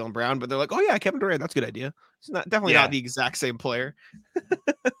play with Jaylen Brown, but they're like, "Oh yeah, Kevin Durant, that's a good idea." It's definitely not the exact same player.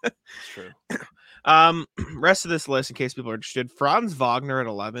 It's true. Rest of this list, in case people are interested: Franz Wagner at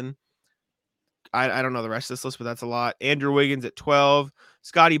 11. I don't know the rest of this list, but that's a lot. Andrew Wiggins at 12,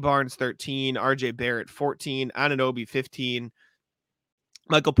 Scotty Barnes 13, RJ Barrett 14, Anunoby 15,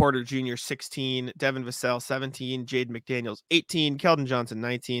 Michael Porter Jr. 16, Devin Vassell 17, Jaden McDaniels 18, Keldon Johnson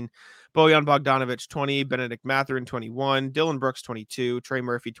 19, Bojan Bogdanovic 20, Benedict Mathurin 21, Dylan Brooks 22, Trey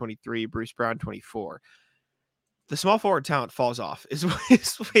Murphy 23, Bruce Brown 24. The small forward talent falls off is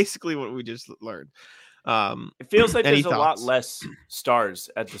basically what we just learned. It feels like there's a lot less stars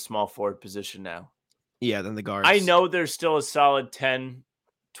at the small forward position now. Yeah, than the guards. I know there's still a solid 10,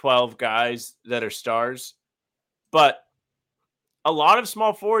 12 guys that are stars, but a lot of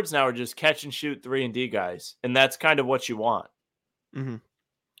small forwards now are just catch and shoot 3-and-D guys, and that's kind of what you want.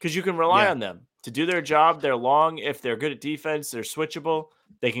 Because you can rely on them to do their job. They're long. If they're good at defense, they're switchable.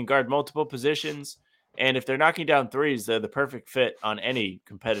 They can guard multiple positions. And if they're knocking down threes, they're the perfect fit on any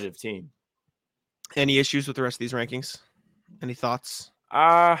competitive team. Any issues with the rest of these rankings? Any thoughts?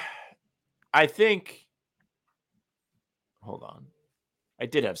 I think. Hold on. I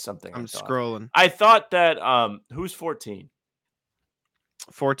did have something. I'm scrolling. I thought that who's 14?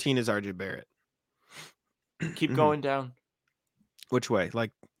 14 is RJ Barrett. Keep going down. Which way?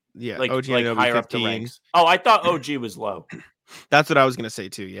 Like OG like higher 15. Up the ranks. Oh, I thought OG was low. That's what I was gonna say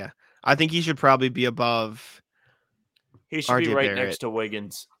too. Yeah, I think he should probably be above. He should RJ be right Barrett. next to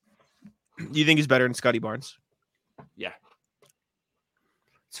Wiggins. You think he's better than Scotty Barnes? Yeah.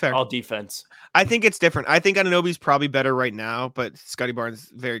 It's fair. All defense. I think it's different. I think Anunoby's probably better right now, but Scotty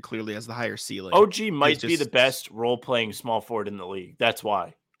Barnes very clearly has the higher ceiling. OG might be the best role-playing small forward in the league. That's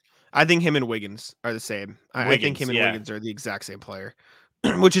why. I think him and Wiggins are the same. I think him and Wiggins are the exact same player,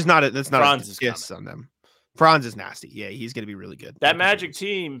 which is not that's not Franz a diss on them. Franz is nasty. Yeah, he's going to be really good. That Magic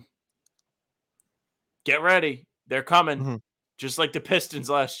team, get ready. They're coming, just like the Pistons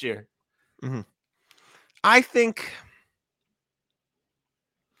last year. I think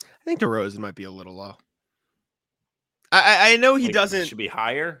DeRozan might be a little low. I know he doesn't. Should be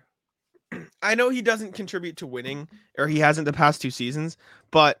higher. I know he doesn't contribute to winning, or he hasn't the past 2 seasons,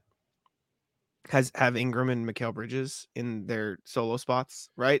 but have Ingram and Mikal Bridges in their solo spots,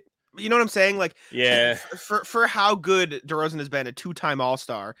 right? You know what I'm saying? Like, yeah, for how good DeRozan has been, a 2-time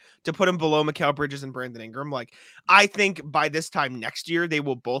All-Star, to put him below Mikal Bridges and Brandon Ingram, like, I think by this time next year they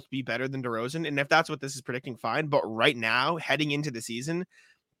will both be better than DeRozan, and if that's what this is predicting, fine. But right now, heading into the season,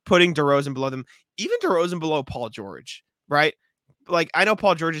 putting DeRozan below them, even DeRozan below Paul George, right? Like, I know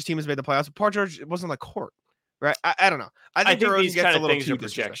Paul George's team has made the playoffs, but Paul George wasn't like court, right? I don't know. I think DeRozan these gets kind a of little things too are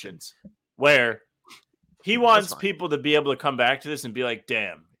projections, where he wants people to be able to come back to this and be like,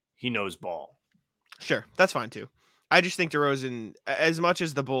 damn, he knows ball. Sure, that's fine too. I just think DeRozan, as much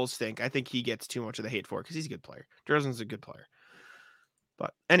as the Bulls think, I think he gets too much of the hate for it because he's a good player. DeRozan's a good player.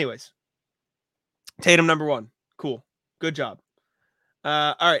 But anyways, Tatum number 1. Cool. Good job.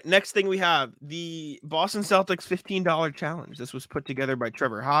 All right, next thing we have the Boston Celtics $15 challenge. This was put together by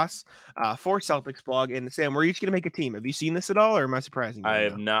Trevor Haas for Celtics blog. And Sam, we're each going to make a team. Have you seen this at all, or am I surprising you? I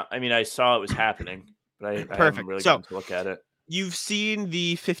have not. I mean, I saw it was happening, but I haven't really gotten to look at it. You've seen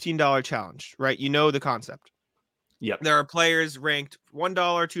the $15 challenge, right? You know the concept. Yep. There are players ranked $1,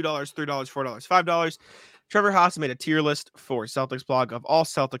 $2, $3, $4, $5. Trevor Haas made a tier list for Celtics blog of all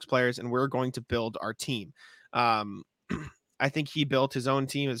Celtics players, and we're going to build our team. I think he built his own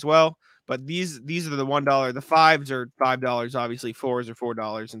team as well. But these are the $1. The fives are $5, obviously. Fours are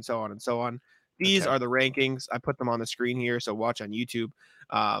 $4, and so on and so on. These Okay. are the rankings. I put them on the screen here, so watch on YouTube.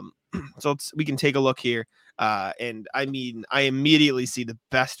 So we can take a look here. And I mean, I immediately see the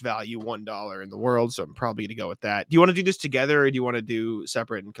best value $1 in the world, so I'm probably gonna go with that. Do you want to do this together, or do you want to do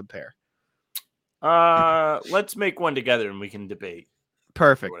separate and compare? Let's make one together and we can debate.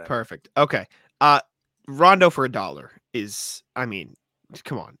 Perfect. Okay. Rondo for $1 is, I mean,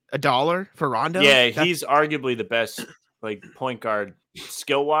 come on, $1 for Rondo? Yeah, he's arguably the best like point guard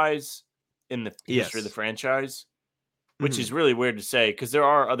skill wise in the history of the franchise, which is really weird to say because there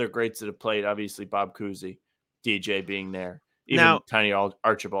are other greats that have played. Obviously, Bob Cousy, DJ being there, even Now, Tiny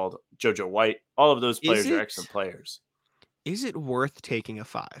Archibald, JoJo White. All of those players are excellent players. Is it worth taking a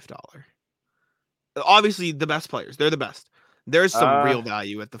 $5? Obviously, the best players, they're the best. There's some real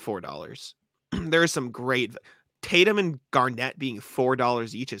value at the $4. There's some great Tatum and Garnett being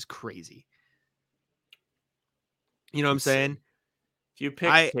 $4 each is crazy. You know what I'm saying? If you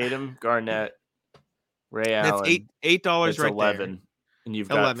pick Tatum, Garnett, Ray Allen, that's $8 right 11, there. And you've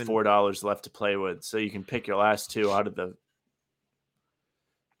got $4 left to play with, so you can pick your last two out of the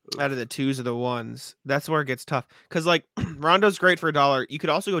twos or the ones. That's where it gets tough. Because like Rondo's great for $1. You could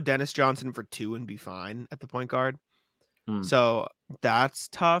also go Dennis Johnson for $2 and be fine at the point guard. So that's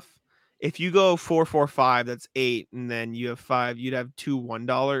tough. If you go 4-4-5, that's $8, and then you have 5. You'd have two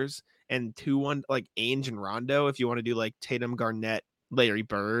 $1 and 2-1 like Ainge and Rondo. If you want to do like Tatum, Garnett, Larry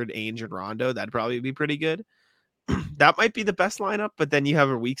Bird, Ainge, and Rondo, that'd probably be pretty good. That might be the best lineup, but then you have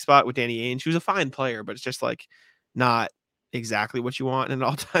a weak spot with Danny Ainge, who's a fine player, but it's just like not exactly what you want in an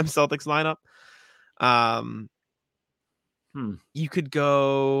all-time Celtics lineup. You could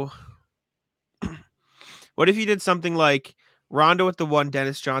go. What if you did something like Rondo at the 1,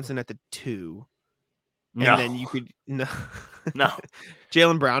 Dennis Johnson at the 2, and then you could no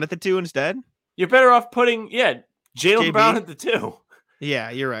Jaylen Brown at the 2 instead? You're better off putting Jaylen Brown at the 2.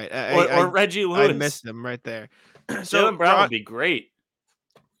 Yeah, you're right. Or Reggie Lewis. I missed them right there. So Jaylen Brown would be great.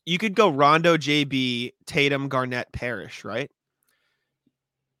 You could go Rondo, JB, Tatum, Garnett, Parrish, right?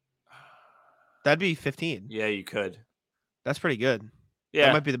 That'd be 15. Yeah, you could. That's pretty good. Yeah.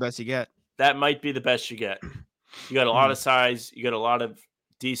 That might be the best you get. That might be the best you get. You got a lot of size. You got a lot of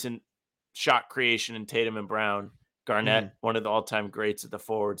decent shot creation in Tatum and Brown. Garnett, one of the all-time greats at the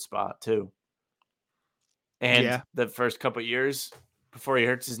forward spot, too. And the first couple of years before he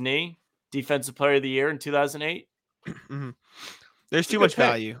hurts his knee, Defensive Player of the Year in 2008. There's too much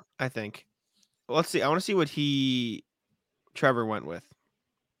value, I think. Well, let's see. I want to see what Trevor went with.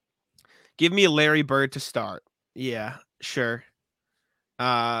 Give me a Larry Bird to start. Yeah, sure.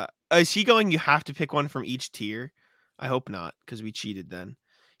 Is he going, you have to pick one from each tier? I hope not, because we cheated then.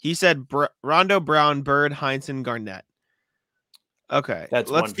 He said Rondo, Brown, Bird, Heinsohn, Garnett. Okay. That's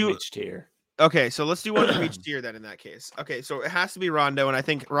one from each tier. Okay, so let's do one from each tier then in that case. Okay, so it has to be Rondo, and I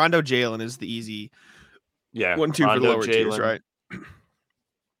think Rondo Jalen is the easy 1-2 for the lower tiers, right?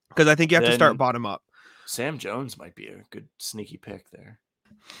 Because I think you have to start bottom up. Sam Jones might be a good sneaky pick there.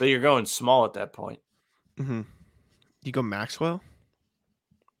 But you're going small at that point. You go Maxwell?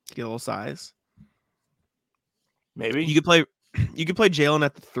 Get a little size. Maybe. You could play Jalen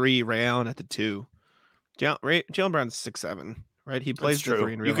at the 3, Ray Allen at the 2. Jalen Brown's 6'7", right? He plays the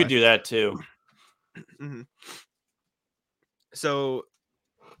 3 in real life. You could do that too. So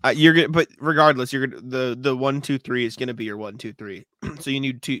you're gonna, but regardless, you're gonna the 1, 2, 3 is gonna be your 1, 2, 3. So you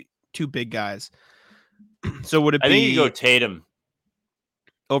need two big guys. So would it be? I think you go Tatum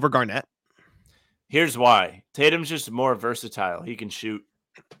over Garnett. Here's why. Tatum's just more versatile. He can shoot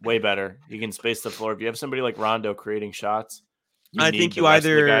way better. He can space the floor. If you have somebody like Rondo creating shots, I think you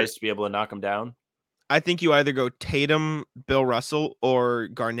either guys to be able to knock them down. I think you either go Tatum, Bill Russell, or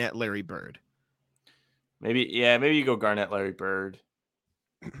Garnett, Larry Bird. Maybe you go Garnett, Larry Bird.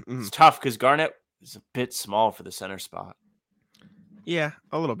 It's tough because Garnett is a bit small for the center spot. Yeah,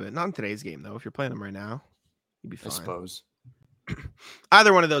 a little bit. Not in today's game, though. If you're playing them right now, you'd be fine. I suppose.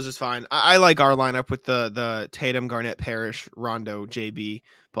 Either one of those is fine. I like our lineup with the Tatum, Garnett, Parrish, Rondo, JB,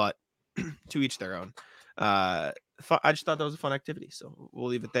 but to each their own. I just thought that was a fun activity, so we'll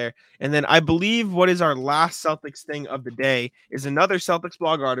leave it there. And then I believe what is our last Celtics thing of the day is another Celtics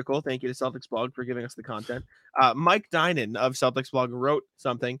blog article. Thank you to Celtics blog for giving us the content. Mike Dinan of Celtics blog wrote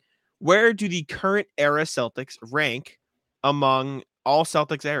something. Where do the current era Celtics rank among all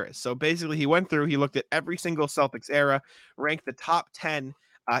Celtics eras? So basically he went through, he looked at every single Celtics era, ranked the top 10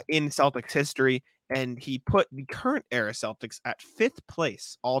 in Celtics history, and he put the current era Celtics at 5th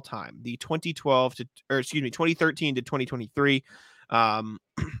place all time. The 2013 to 2023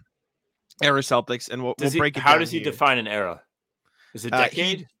 era Celtics, and we'll break it down. How does he define an era? Is it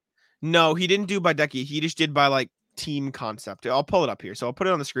decade? No, he didn't do by decade. He just did by like team concept. I'll pull it up here. So I'll put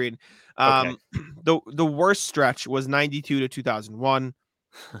it on the screen. Okay. The worst stretch was 92 to 2001.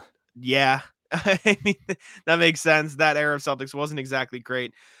 Yeah. I mean, that makes sense. That era of Celtics wasn't exactly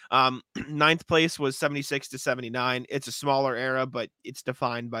great. Ninth place was 76 to 79. It's a smaller era, but it's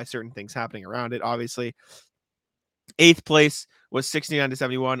defined by certain things happening around it, obviously. Eighth place was 69 to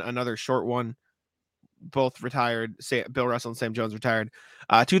 71, another short one. Both retired. Bill Russell and Sam Jones retired.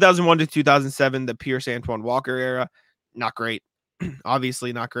 2001 to 2007, the Pierce Antoine Walker era, not great.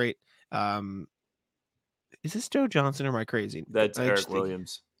 Obviously not great. Is this Joe Johnson or am I crazy? That's Eric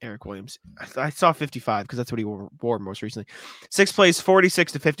Williams. Eric Williams. I saw 55 because that's what he wore most recently. Sixth place,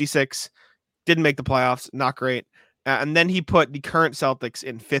 46 to 56. Didn't make the playoffs. Not great. And then he put the current Celtics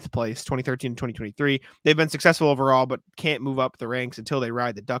in fifth place, 2013 to 2023. They've been successful overall, but can't move up the ranks until they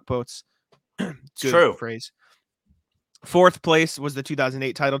ride the duck boats. It's true. Phrase. Fourth place was the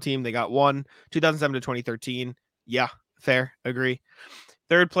 2008 title team. They got one. 2007 to 2013. Yeah, fair. Agree.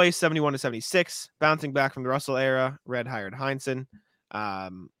 Third place, 71 to 76. Bouncing back from the Russell era. Red hired Heinsohn.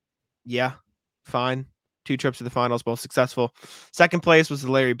 Yeah, fine. 2 trips to the finals, both successful. Second place was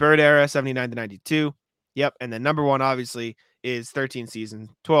the Larry Bird era, 79 to 92. Yep. And then number one, obviously, is 13 seasons,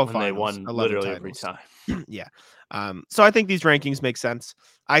 12 when finals. they won literally every titles. time. Yeah. So I think these rankings make sense.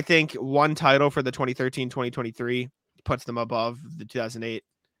 I think one title for the 2013-2023 puts them above the 2008,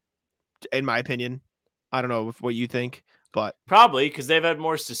 in my opinion. I don't know what you think, but probably because they've had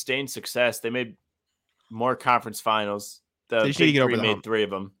more sustained success. They made more conference finals. The Big Three made 3 of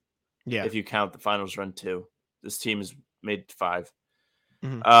them. Yeah, if you count the finals run 2. This team has made 5.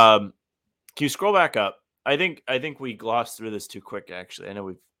 Mm-hmm. Can you scroll back up? I think we glossed through this too quick. Actually, I know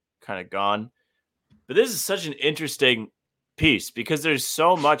we've kind of gone, but this is such an interesting piece because there's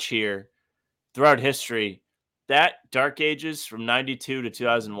so much here throughout history. That dark ages from 92 to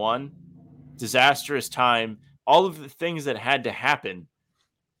 2001, disastrous time, all of the things that had to happen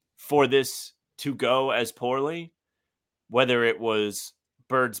for this to go as poorly, whether it was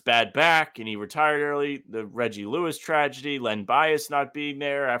Bird's bad back and he retired early, the Reggie Lewis tragedy, Len Bias not being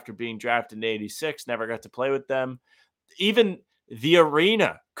there after being drafted in 86, never got to play with them. Even the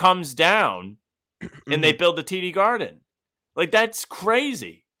arena comes down and they build the TD Garden. Like, that's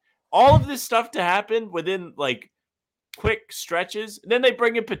crazy. All of this stuff to happen within like quick stretches. And then they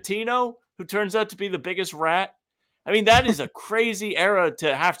bring in Patino, who turns out to be the biggest rat. I mean, that is a crazy era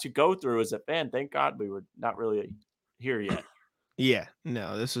to have to go through as a fan. Thank God we were not really here yet. Yeah,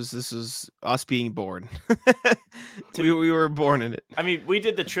 no, this was us being born. we were born in it. I mean, we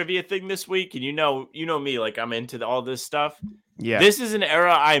did the trivia thing this week, and you know me, like I'm into all this stuff. Yeah, this is an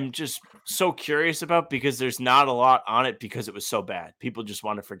era I'm just so curious about because there's not a lot on it because it was so bad. People just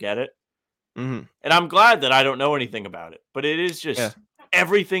want to forget it, and I'm glad that I don't know anything about it. But it is just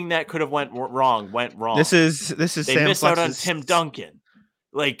everything that could have went wrong. This is they Sam missed out on Tim Duncan,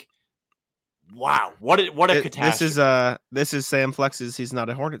 like. Wow, what a catastrophe. This is Sam Flex's he's not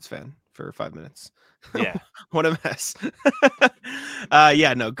a Hornets fan for 5 minutes. Yeah. What a mess.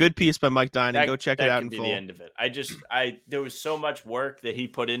 Yeah, no, good piece by Mike Dining. Go check it out in full. The end of it. There was so much work that he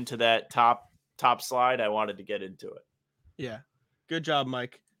put into that top slide. I wanted to get into it. Yeah. Good job,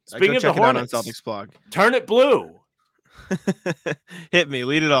 Mike. Speaking of the Hornets, on Celtics blog. Turn it blue. Hit me,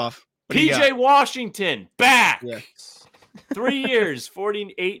 lead it off. PJ Washington back. Yes. 3 years,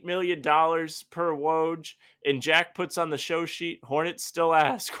 $48 million per Woj, and Jack puts on the show sheet. Hornets still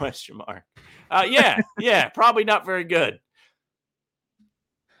ask ? Yeah, probably not very good.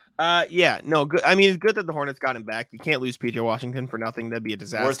 Yeah, no, good. I mean, it's good that the Hornets got him back. You can't lose PJ Washington for nothing. That'd be a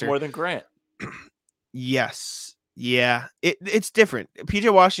disaster. Worth more than Grant. Yes, yeah, it's different.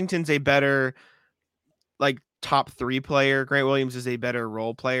 PJ Washington's a better, like, top 3 player. Grant Williams is a better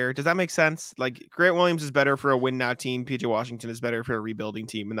role player. Does that make sense? Like, Grant Williams is better for a win now team. PJ Washington is better for a rebuilding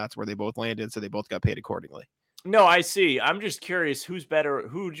team, and that's where they both landed. So they both got paid accordingly. No, I see. I'm just curious who's better.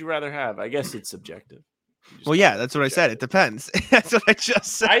 Who would you rather have? I guess it's subjective. Well, yeah, that's what I said. It depends. That's what I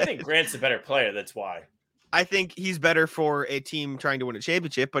just said. I think Grant's a better player. That's why. I think he's better for a team trying to win a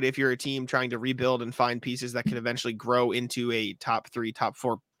championship. But if you're a team trying to rebuild and find pieces that could eventually grow into a top 3, top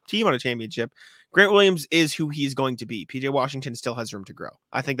 4 team on a championship, Grant Williams is who he's going to be. PJ Washington still has room to grow.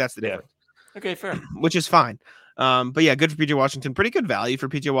 I think that's the difference. Okay, fair. Which is fine. But yeah, good for PJ Washington. Pretty good value for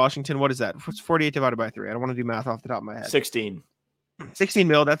PJ Washington. What is that? What's 48 divided by 3? I don't want to do math off the top of my head. 16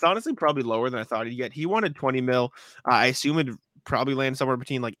 mil. That's honestly probably lower than I thought he'd get. He wanted 20 mil. I assume it'd probably land somewhere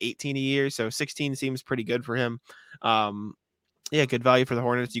between like 18 a year. So 16 seems pretty good for him. Yeah, good value for the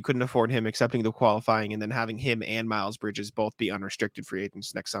Hornets. You couldn't afford him accepting the qualifying and then having him and Miles Bridges both be unrestricted free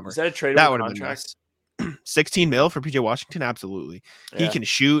agents next summer. Is that a trade? That would have been nice. 16 mil for PJ Washington? Absolutely. Yeah. He can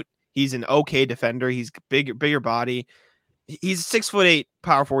shoot. He's an okay defender. He's bigger body. He's 6'8"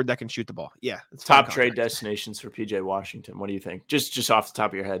 power forward that can shoot the ball. Yeah. It's top trade destinations for PJ Washington. What do you think? Just off the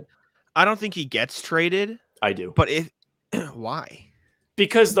top of your head. I don't think he gets traded. I do. But why?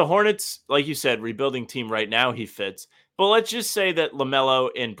 Because the Hornets, like you said, rebuilding team right now, he fits. But let's just say that LaMelo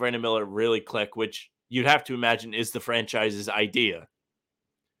and Brandon Miller really click, which you'd have to imagine is the franchise's idea.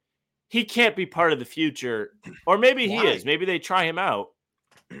 He can't be part of the future, or maybe he is. Maybe they try him out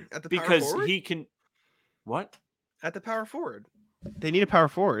at the because he can. What? At the power forward. They need a power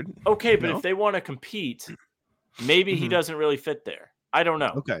forward. Okay, but if they want to compete, maybe he doesn't really fit there. I don't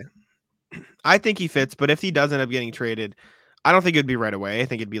know. Okay. I think he fits, but if he does end up getting traded, I don't think it'd be right away. I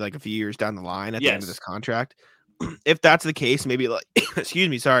think it'd be like a few years down the line at the end of this contract. If that's the case, maybe like,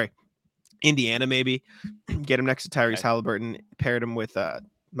 Indiana, maybe get him next to Tyrese Halliburton, paired him with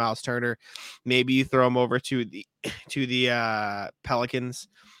Miles Turner. Maybe you throw him over to the Pelicans,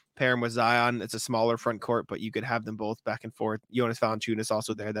 pair him with Zion. It's a smaller front court, but you could have them both back and forth. Jonas Valanciunas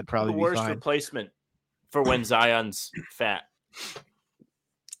also there. That'd probably be fine. The worst replacement for when Zion's fat.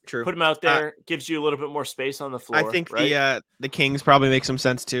 True. Put him out there, gives you a little bit more space on the floor. I think the Kings probably make some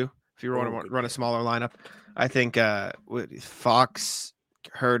sense too. If you want to run a smaller lineup, I think with Fox,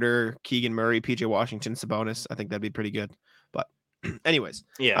 Herter, Keegan Murray, PJ Washington, Sabonis, I think that'd be pretty good. But anyways,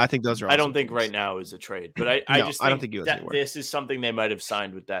 I think those are. I don't think right now is a trade, but I don't think that this is something they might have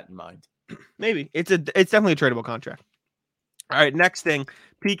signed with that in mind. Maybe it's definitely a tradable contract. All right, next thing,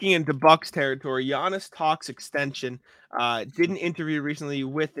 peeking into Bucks territory, Giannis talks extension. Did an interview recently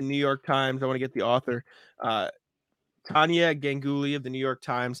with the New York Times. I want to get the author. Tanya Ganguly of the New York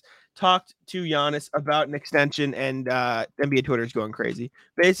Times talked to Giannis about an extension, and NBA Twitter is going crazy.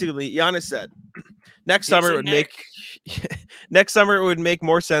 Basically, Giannis said, next summer it would make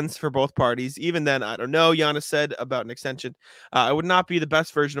more sense for both parties. Even then, I don't know. Giannis said about an extension. I would not be the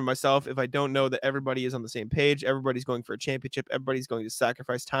best version of myself if I don't know that everybody is on the same page. Everybody's going for a championship. Everybody's going to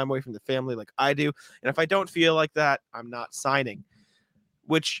sacrifice time away from the family like I do. And if I don't feel like that, I'm not signing.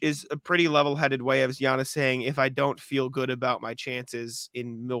 Which is a pretty level-headed way of Giannis saying, if I don't feel good about my chances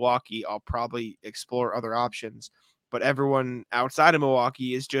in Milwaukee, I'll probably explore other options. But everyone outside of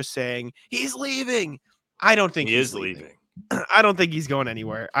Milwaukee is just saying, he's leaving. I don't think he's leaving. I don't think he's going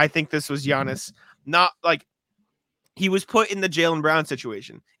anywhere. I think this was Giannis, not like he was put in the Jaylen Brown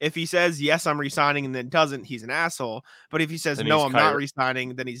situation. If he says, yes, I'm resigning, and then doesn't, he's an asshole. But if he says, no, I'm not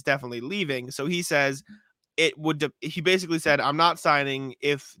resigning, then he's definitely leaving. So he says, he basically said, I'm not signing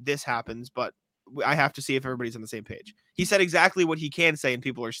if this happens, but I have to see if everybody's on the same page. He said exactly what he can say, and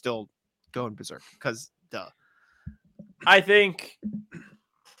people are still going berserk because duh. I think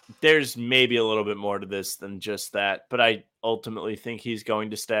there's maybe a little bit more to this than just that, but I ultimately think he's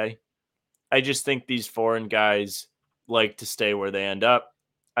going to stay. I just think these foreign guys like to stay where they end up.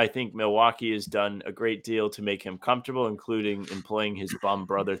 I think Milwaukee has done a great deal to make him comfortable, including employing his bum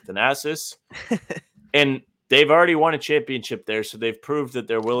brother Thanasis. And they've already won a championship there, so they've proved that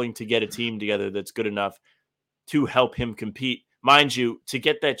they're willing to get a team together that's good enough to help him compete. Mind you, to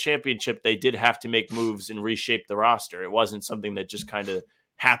get that championship, they did have to make moves and reshape the roster. It wasn't something that just kind of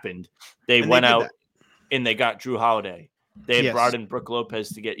happened. They went out and they got Drew Holiday. They had brought in Brook Lopez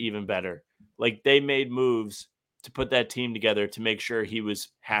to get even better. Like, they made moves to put that team together to make sure he was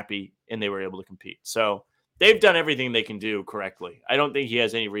happy and they were able to compete. So they've done everything they can do correctly. I don't think he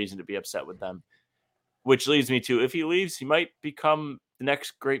has any reason to be upset with them. Which leads me to, if he leaves, he might become the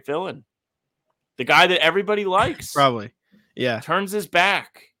next great villain. The guy that everybody likes. Probably. Yeah. Turns his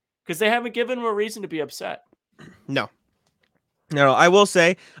back. Because they haven't given him a reason to be upset. No, I will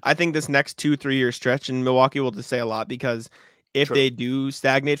say, I think this next 2-3 year stretch in Milwaukee will just say a lot, because if they do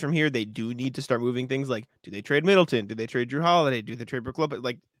stagnate from here, they do need to start moving things. Like, do they trade Middleton? Do they trade Drew Holiday? Do they trade Brook Lopez?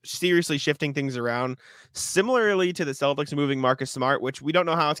 Like, seriously shifting things around. Similarly to the Celtics moving Marcus Smart, which we don't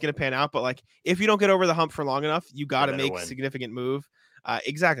know how it's going to pan out, but like, if you don't get over the hump for long enough, you got to make a significant move.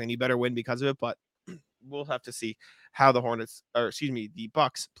 Exactly. And you better win because of it, but we'll have to see how the the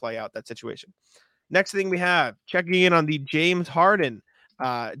Bucks play out that situation. Next thing we have, checking in on the James Harden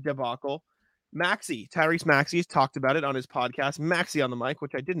debacle. Tyrese Maxey has talked about it on his podcast, Maxey on the Mic,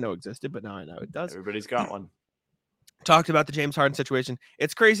 which I didn't know existed, but now I know it does. Everybody's got one. Talked about the James Harden situation.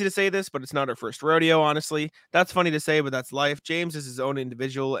 It's crazy to say this, but it's not our first rodeo, honestly. That's funny to say, but that's life. James is his own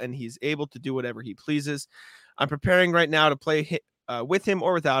individual, and he's able to do whatever he pleases. I'm preparing right now to play with him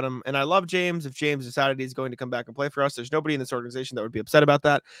or without him, and I love James. If James decided he's going to come back and play for us, there's nobody in this organization that would be upset about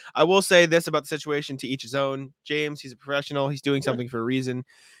that. I will say this about the situation, to each his own. James, he's a professional. He's doing something for a reason.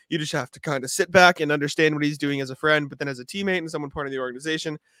 You just have to kind of sit back and understand what he's doing as a friend, but then as a teammate and someone part of the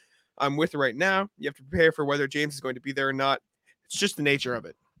organization I'm with right now, you have to prepare for whether James is going to be there or not. It's just the nature of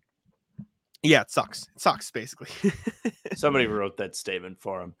it. Yeah, it sucks. It sucks, basically. Somebody wrote that statement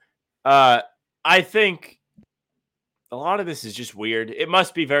for him. I think a lot of this is just weird. It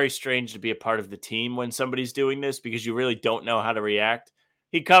must be very strange to be a part of the team when somebody's doing this because you really don't know how to react.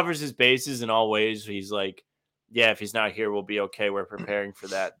 He covers his bases in all ways. He's like, yeah, if he's not here, we'll be okay. We're preparing for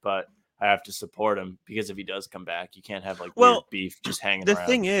that. But I have to support him because if he does come back, you can't have like weird beef just hanging the around.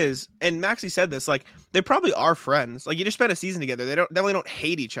 thing is, and Maxey said this, like they probably are friends. Like you just spent a season together. They definitely don't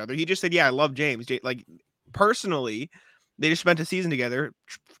hate each other. He just said, yeah, I love James. Like personally, they just spent a season together,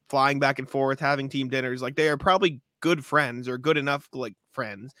 flying back and forth, having team dinners. Like they are probably good friends or good enough like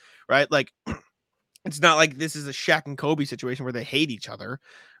friends, right? Like it's not like this is a Shaq and Kobe situation where they hate each other,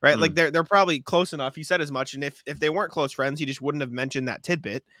 right? Like they're probably close enough. He said as much, and if they weren't close friends, he just wouldn't have mentioned that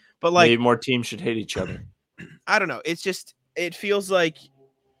tidbit. But like, maybe more teams should hate each other. I don't know. It's just it feels like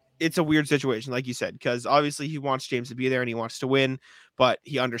it's a weird situation, like you said, because obviously he wants James to be there and he wants to win, but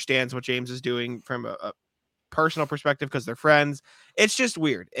he understands what James is doing from a personal perspective because they're friends. It's just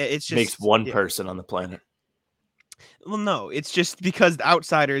weird. It's just makes one person on the planet. Well, no, it's just because the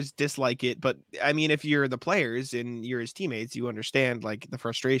outsiders dislike it. But I mean, if you're the players and you're his teammates, you understand like the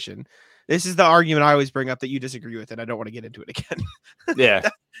frustration. This is the argument I always bring up that you disagree with, and I don't want to get into it again. Yeah.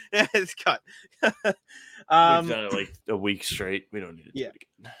 It's cut. We've done it like a week straight. We don't need to do it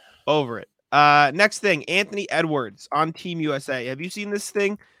again. Over it. Next thing, Anthony Edwards on Team USA. Have you seen this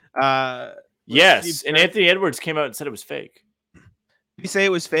thing? Yes, and Anthony Edwards came out and said it was fake. Did he say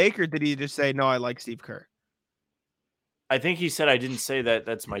it was fake, or did he just say, no, I like Steve Kerr? I think he said I didn't say that.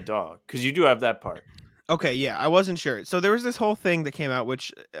 That's my dog. Because you do have that part. Okay, yeah, I wasn't sure. So there was this whole thing that came out,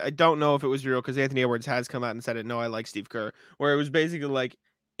 which I don't know if it was real because Anthony Edwards has come out and said it. No, I like Steve Kerr, where it was basically like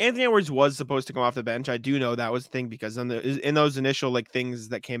Anthony Edwards was supposed to come off the bench. I do know that was the thing because in those initial like things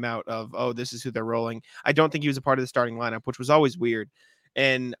that came out of, oh, this is who they're rolling. I don't think he was a part of the starting lineup, which was always weird.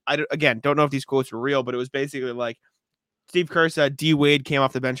 And I don't know if these quotes were real, but it was basically like Steve Kerr said D Wade came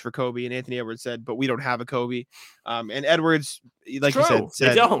off the bench for Kobe, and Anthony Edwards said, but we don't have a Kobe. And Edwards, like you said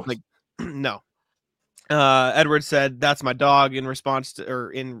they don't. like no. Edwards said that's my dog in response to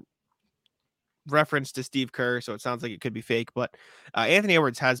or in reference to Steve Kerr, so it sounds like it could be fake. But Anthony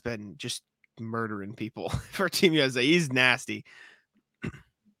Edwards has been just murdering people for Team USA. He's nasty.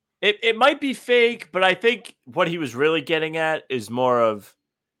 It might be fake, but I think what he was really getting at is more of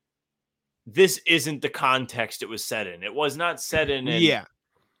this isn't the context it was set in. It was not set in a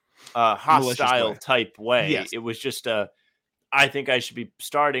hostile type way. Yes. It was just I think I should be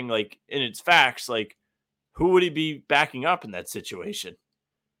starting like in its facts. Like, who would he be backing up in that situation?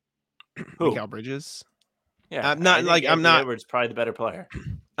 Who? Mikal Bridges. Yeah, I'm not Edwards probably the better player.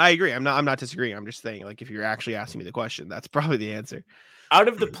 I agree. I'm not disagreeing. I'm just saying, like, if you're actually asking me the question, that's probably the answer. Out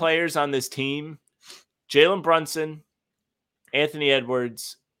of the players on this team, Jalen Brunson, Anthony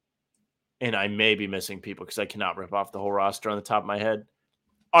Edwards, and I may be missing people because I cannot rip off the whole roster on the top of my head,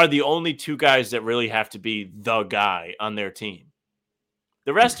 are the only two guys that really have to be the guy on their team.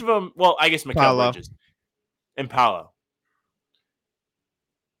 The rest of them, well, I guess Mikal Bridges and Paolo.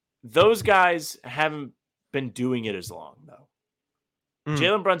 Those guys haven't been doing it as long, though.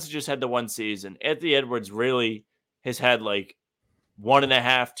 Jalen Brunson just had the one season. Anthony Edwards really has had like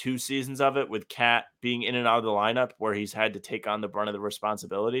 1.5, 2 seasons of it with Cat being in and out of the lineup where he's had to take on the brunt of the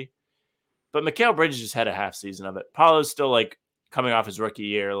responsibility. But Mikal Bridges just had a half season of it. Paolo's still like coming off his rookie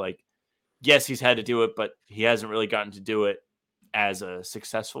year. Like, yes, he's had to do it, but he hasn't really gotten to do it as a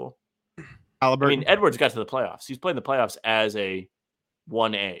successful. Halliburton. I mean, Edwards got to the playoffs. He's playing the playoffs as a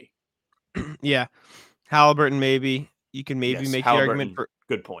 1A. Yeah. Halliburton, maybe. You can maybe make the argument for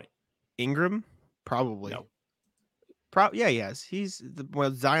good point. Ingram, probably. No. Yeah, he has.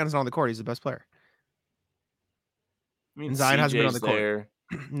 Zion's not on the court. He's the best player. I mean, and Zion hasn't been on the court. There.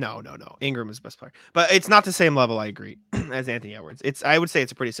 No. Ingram is the best player, but it's not the same level. I agree as Anthony Edwards. I would say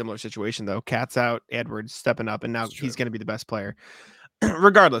it's a pretty similar situation though. Cat's out, Edwards stepping up, and now he's going to be the best player.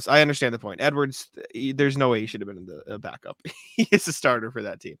 Regardless, I understand the point. Edwards, there's no way he should have been in the backup. He is a starter for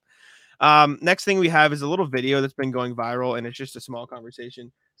that team. Next thing we have is a little video that's been going viral, and it's just a small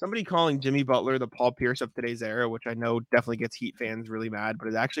conversation. Somebody calling Jimmy Butler the Paul Pierce of today's era, which I know definitely gets Heat fans really mad, but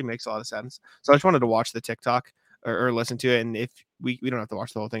it actually makes a lot of sense. So I just wanted to watch the TikTok or listen to it, and if we don't have to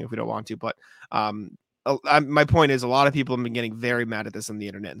watch the whole thing if we don't want to, but my point is a lot of people have been getting very mad at this on the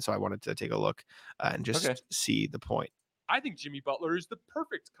internet, and so I wanted to take a look and just see the point. I think Jimmy Butler is the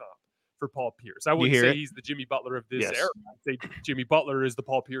perfect comp for Paul Pierce. I wouldn't say he's the Jimmy Butler of this era. I'd say Jimmy Butler is the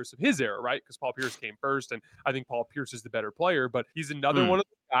Paul Pierce of his era, right? Because Paul Pierce came first, and I think Paul Pierce is the better player, but he's another one of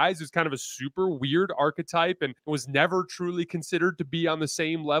the guys who's kind of a super weird archetype and was never truly considered to be on the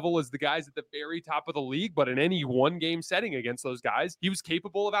same level as the guys at the very top of the league. But in any one game setting against those guys, he was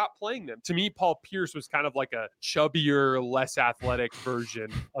capable of outplaying them. To me, Paul Pierce was kind of like a chubbier, less athletic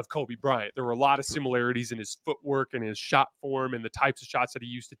version of Kobe Bryant. There were a lot of similarities in his footwork and his shot form and the types of shots that he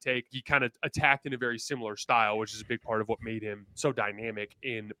used to take. He kind of attacked in a very similar style, which is a big part of what made him so dynamic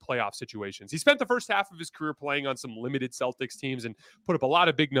in playoff situations. He spent the first half of his career playing on some limited Celtics teams and put up a lot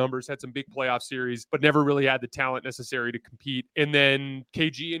of big numbers, had some big playoff series, but never really had the talent necessary to compete. And then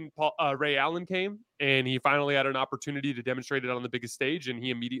KG and Ray Allen came, and he finally had an opportunity to demonstrate it on the biggest stage, and he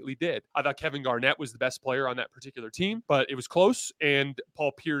immediately did. I thought Kevin Garnett was the best player on that particular team, but it was close, and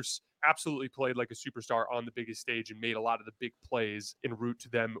Paul Pierce absolutely played like a superstar on the biggest stage and made a lot of the big plays en route to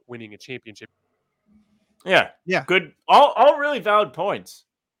them winning a championship. Yeah. Good. All really valid points.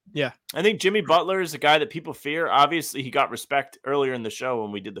 Yeah. I think Jimmy Butler is a guy that people fear. Obviously, he got respect earlier in the show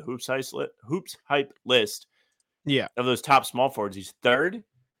when we did the hoops hype list. Yeah. Of those top small forwards, he's third.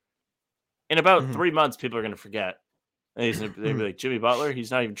 In about 3 months, people are going to forget. And they'll be like, Jimmy Butler,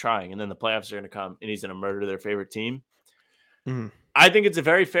 he's not even trying. And then the playoffs are going to come, and he's going to murder their favorite team. I think it's a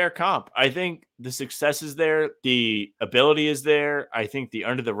very fair comp. I think the success is there. The ability is there. I think the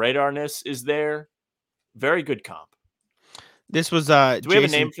under the radarness is there. Very good comp. This was do we have a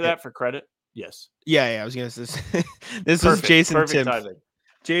name for that for credit? Yes. Yeah, I was gonna say this was Jason Timpf.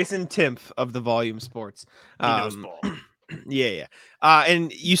 Jason Timpf of the Volume Sports. He knows ball. Yeah.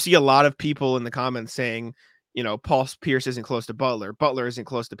 And you see a lot of people in the comments saying, Paul Pierce isn't close to Butler. Butler isn't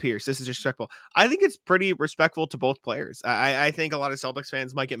close to Pierce. This is disrespectful. I think it's pretty respectful to both players. I think a lot of Celtics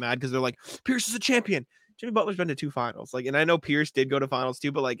fans might get mad because they're like, Pierce is a champion. Jimmy Butler's been to 2 finals. And I know Pierce did go to finals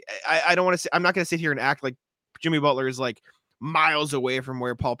too, but I don't want to say, I'm not going to sit here and act like Jimmy Butler is miles away from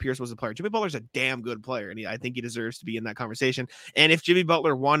where Paul Pierce was a player. Jimmy Butler's a damn good player, and I think he deserves to be in that conversation. And if Jimmy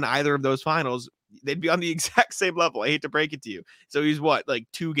Butler won either of those finals, they'd be on the exact same level. I hate to break it to you. So he's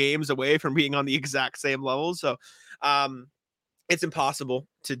 2 games away from being on the exact same level. So it's impossible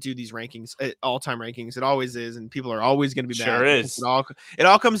to do these rankings, all-time rankings. It always is, and people are always going to be mad. Sure is. It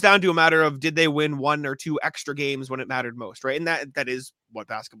all comes down to a matter of did they win 1 or 2 extra games when it mattered most, right? And that is what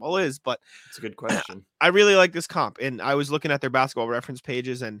basketball is. But it's a good question. I really like this comp, and I was looking at their basketball reference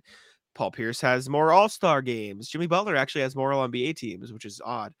pages, and Paul Pierce has more all-star games. Jimmy Butler actually has more All-NBA teams, which is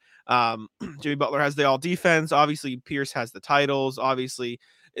odd. Jimmy Butler has the all-defense. Obviously, Pierce has the titles. Obviously,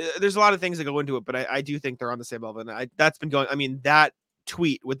 there's a lot of things that go into it, but I do think they're on the same level. And that's been going. I mean, that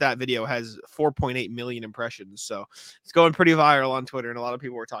tweet with that video has 4.8 million impressions, so it's going pretty viral on Twitter, and a lot of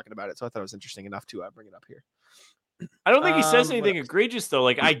people were talking about it. So I thought it was interesting enough to bring it up here. I don't think he says anything egregious, though.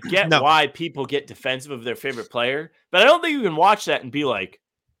 I get why people get defensive of their favorite player, but I don't think you can watch that and be like,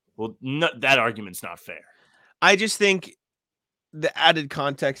 well, no, that argument's not fair. I just think the added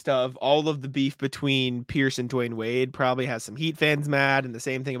context of all of the beef between Pierce and Dwayne Wade probably has some Heat fans mad, and the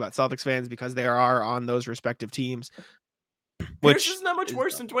same thing about Celtics fans because they are on those respective teams. Pierce isn't that much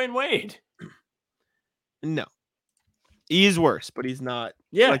worse than Dwayne Wade. No. He is worse, but he's not.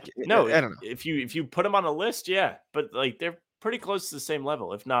 Yeah, I don't know. If you put him on a list, yeah, but they're pretty close to the same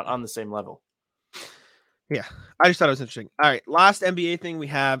level, if not on the same level. Yeah, I just thought it was interesting. All right, last NBA thing we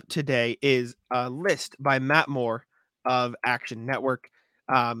have today is a list by Matt Moore of Action Network.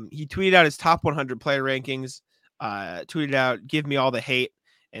 He tweeted out his top 100 player rankings. Tweeted out, "Give me all the hate,"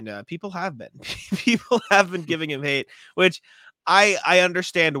 and people have been giving him hate, which I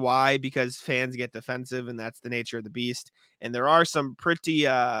understand why, because fans get defensive, and that's the nature of the beast. And there are some pretty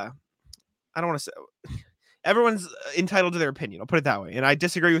I don't want to say everyone's entitled to their opinion. I'll put it that way, and I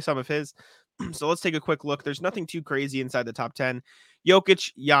disagree with some of his. So let's take a quick look. There's nothing too crazy inside the top 10.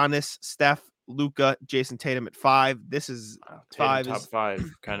 Jokic, Giannis, Steph, Luka, Jason Tatum at 5. This is top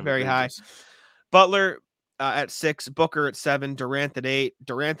 5, kind of very high. Butler at 6, Booker at 7, Durant at 8.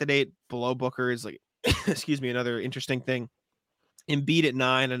 Durant at 8 below Booker is excuse me, another interesting thing. Embiid at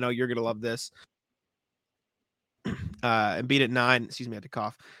 9. I know you're gonna love this. Embiid at 9. Excuse me, I had to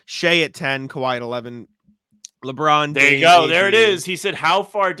cough. Shea at 10, Kawhi at 11. LeBron. There you go. There it is. He said, how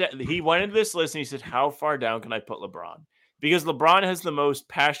far down? He went into this list and he said, how far down can I put LeBron? Because LeBron has the most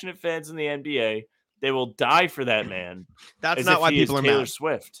passionate fans in the NBA. They will die for that man. That's not why people are Taylor mad.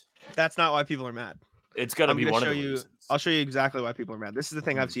 Swift. That's not why people are mad. It's going to be one of the reasons. I'll show you exactly why people are mad. This is the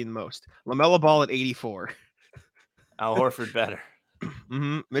thing I've seen most. LaMelo Ball at 84. Al Horford better.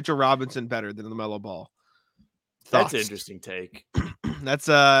 Mitchell Robinson better than LaMelo Ball. That's an interesting take. That's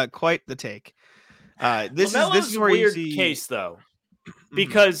quite the take. This is where weird you see case though,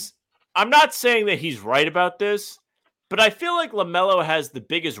 because I'm not saying that he's right about this, but I feel like LaMelo has the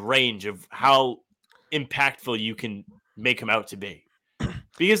biggest range of how impactful you can make him out to be.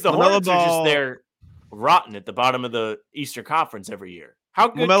 Because the LaMelo Hornets are just Ball- there rotten at the bottom of the Eastern Conference every year. How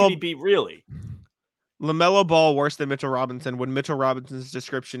good LaMelo- can he be, really? LaMelo Ball worse than Mitchell Robinson when Mitchell Robinson's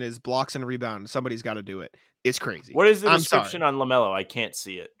description is blocks and rebounds. Somebody's got to do it. It's crazy. What is the I'm description sorry. on LaMelo? I can't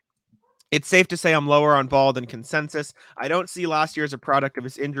see it. It's safe to say I'm lower on Ball than consensus. I don't see last year as a product of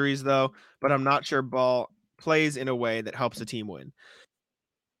his injuries, though, but I'm not sure Ball plays in a way that helps a team win,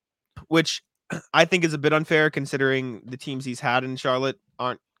 which I think is a bit unfair considering the teams he's had in Charlotte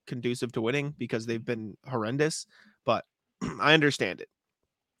aren't conducive to winning because they've been horrendous, but I understand it.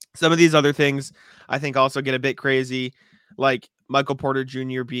 Some of these other things I think also get a bit crazy, like Michael Porter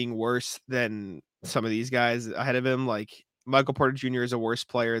Jr. being worse than some of these guys ahead of him. Like Michael Porter Jr. is a worse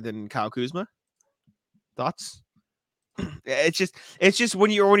player than Kyle Kuzma. Thoughts? It's just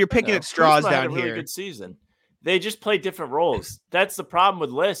when you're picking at straws Kuzma down had a really here. good season. They just play different roles. That's the problem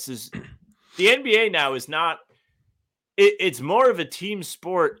with lists. Is the NBA now is not. It's more of a team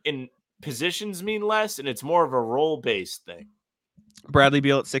sport, and positions mean less, and it's more of a role based thing. Bradley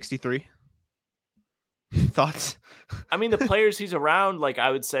Beal at 63. Thoughts? I mean, the players he's around, like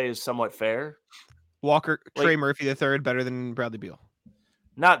I would say, is somewhat fair. Walker, Like- Trey Murphy III better than Bradley Beal.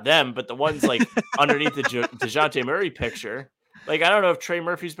 Not them, but the ones like underneath the DeJounte Murray picture. Like, I don't know if Trey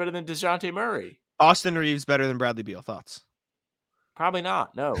Murphy's better than DeJounte Murray. Austin Reeves better than Bradley Beal. Thoughts? Probably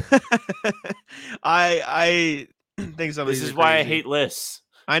not. No. I think some of This these is are why I crazy. hate lists.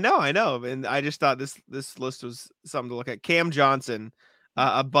 I know, and I just thought this list was something to look at. Cam Johnson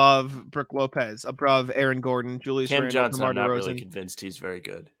above Brook Lopez, above Aaron Gordon, Julius Cam Randle, Johnson, DeMar I'm not DeRozan. really convinced he's very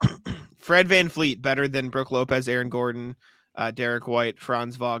good. Fred VanVleet better than Brook Lopez, Aaron Gordon, Derek White,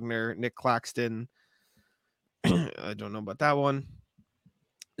 Franz Wagner, Nick Claxton. I don't know about that one.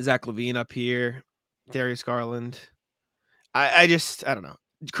 Zach LaVine up here, Darius Garland. I don't know.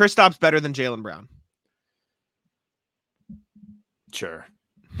 Kristaps better than Jaylen Brown. Sure.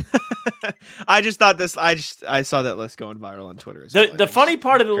 I just thought this. I saw that list going viral on Twitter. The funny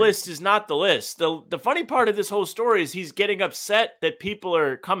part of the list is not the list. The funny part of this whole story is he's getting upset that people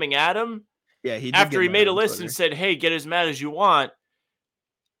are coming at him. Yeah, he did after get he mad made a on list Twitter. and said, "Hey, get as mad as you want,"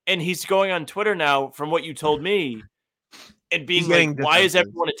 and he's going on Twitter now, from what you told me, and being He's like, getting "Why is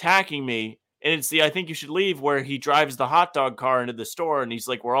defensive. everyone attacking me?" And it's the "I think you should leave," where he drives the hot dog car into the store, and he's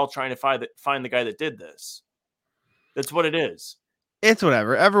like, "We're all trying to find the guy that did this." That's what it is. It's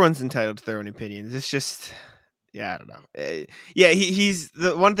whatever. Everyone's entitled to their own opinions. It's just, yeah, I don't know. Yeah, he's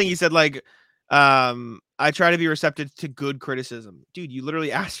the one thing he said, like, I try to be receptive to good criticism. Dude, you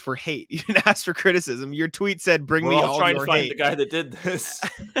literally asked for hate. You didn't ask for criticism. Your tweet said, "Bring We're me all all trying your to find hate." the guy that did this.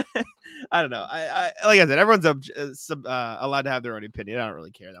 I don't know. I like I said, everyone's allowed to have their own opinion. I don't really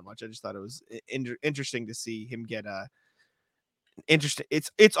care that much. I just thought it was interesting to see him get interesting.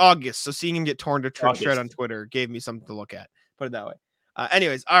 It's August, so seeing him get torn to shred on Twitter gave me something to look at. Put it that way.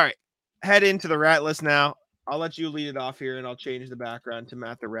 Anyways, all right. Head into the rat list now. I'll let you lead it off here, and I'll change the background to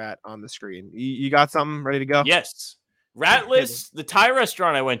Matt the Rat on the screen. You got something ready to go? Yes. Rat list, the Thai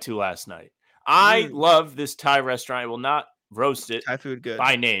restaurant I went to last night. I love this Thai restaurant. I will not roast it Thai food good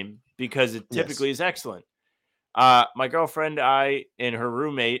by name because it typically is excellent. My girlfriend, I, and her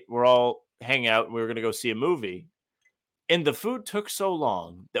roommate were all hanging out, and we were going to go see a movie. And the food took so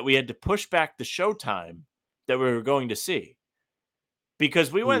long that we had to push back the showtime that we were going to see.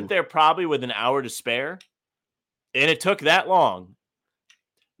 Because we went there probably with an hour to spare, and it took that long.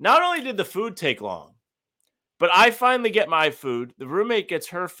 Not only did the food take long, but I finally get my food, the roommate gets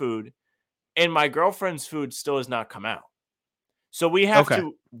her food, and my girlfriend's food still has not come out. So we have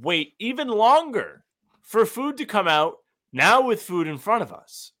to wait even longer for food to come out, now with food in front of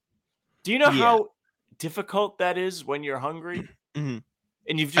us. Do you know how difficult that is when you're hungry? Mm-hmm.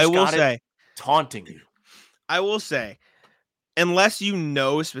 And you've just got it taunting you. I will say, unless you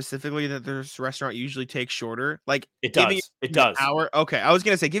know specifically that this restaurant usually takes shorter, like it does. It does. An hour. Okay, I was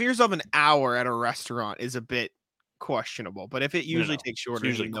gonna say giving yourself an hour at a restaurant is a bit questionable, but if it usually takes shorter,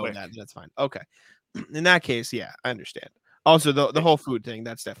 usually you know quick. that's fine. Okay, in that case, yeah, I understand. Also, the whole food thing,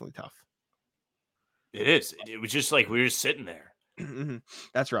 that's definitely tough. It is. It was just like we were just sitting there.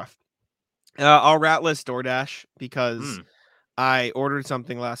 That's rough. I'll rat list DoorDash because I ordered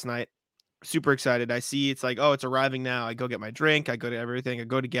something last night. Super excited. I see it's like, oh, it's arriving now. I go get my drink. I go to everything. I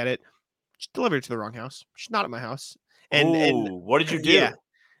go to get it. Just deliver it to the wrong house. It's not at my house. And what did you do? Yeah,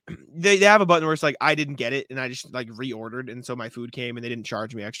 they have a button where it's like I didn't get it, and I just like reordered, and so my food came, and they didn't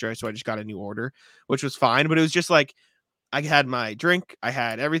charge me extra, so I just got a new order, which was fine. But it was just like I had my drink, I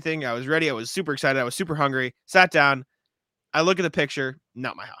had everything, I was ready, I was super excited, I was super hungry. Sat down, I look at the picture,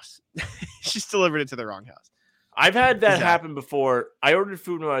 not my house. Just delivered it to the wrong house. I've had that happen before. I ordered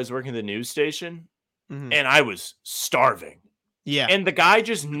food when I was working at the news station, and I was starving. Yeah. And the guy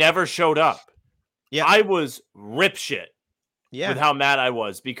just never showed up. Yeah. I was rip shit with how mad I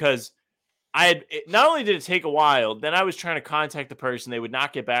was because not only did it take a while, then I was trying to contact the person. They would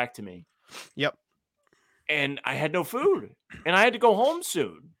not get back to me. Yep. And I had no food and I had to go home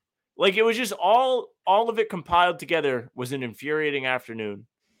soon. Like it was just all of it compiled together was an infuriating afternoon.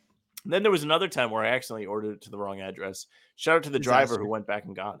 And then there was another time where I accidentally ordered it to the wrong address. Shout out to the driver who went back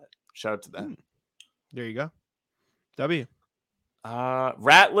and got it. Shout out to them. There you go. W.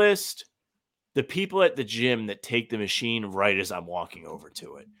 Rat list. The people at the gym that take the machine right as I'm walking over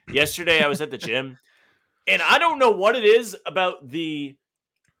to it. Yesterday, I was at the gym, and I don't know what it is about the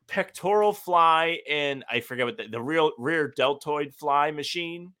pectoral fly and I forget what the rear deltoid fly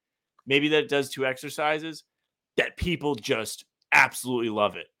machine. Maybe that does 2 exercises that people just absolutely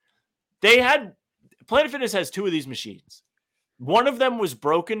love it. Planet Fitness has 2 of these machines. One of them was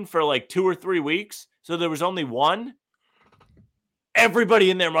broken for like 2 or 3 weeks, so there was only one.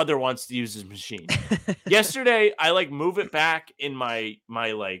 Everybody and their mother wants to use this machine. Yesterday, I like move it back in my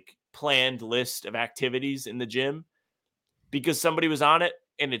like planned list of activities in the gym because somebody was on it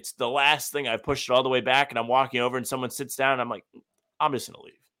and it's the last thing. I pushed it all the way back and I'm walking over and someone sits down and I'm like, I'm just going to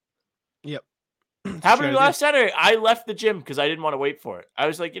leave. Yep. Happened to me last Saturday. I left the gym because I didn't want to wait for it. I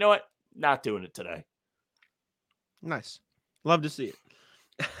was like, you know what? Not doing it today. Nice. Love to see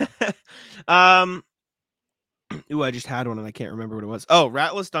it. Ooh, I just had one and I can't remember what it was. Oh,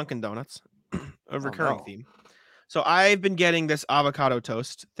 Ratless Dunkin' Donuts, a recurring theme. So I've been getting this avocado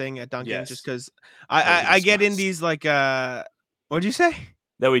toast thing at Dunkin' just because I get in these like what'd you say?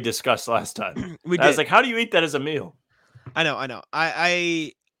 That we discussed last time. I was like, how do you eat that as a meal? I know.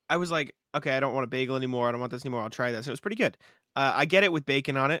 I was like, okay, I don't want a bagel anymore. I don't want this anymore. I'll try this. It was pretty good. I get it with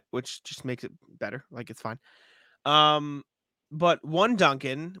bacon on it, which just makes it better. Like it's fine. But one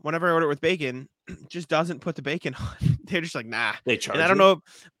Dunkin', whenever I order it with bacon, just doesn't put the bacon on. They're just like, nah. They charge. And I don't know.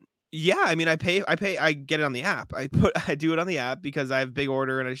 Yeah, I mean, I get it on the app. I do it on the app because I have big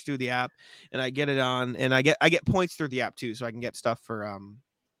order and I just do the app and I get it on and I get points through the app too, so I can get stuff for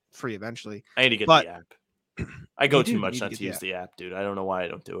free eventually. I need to get the app. I go too much not to use the app, dude. I don't know why I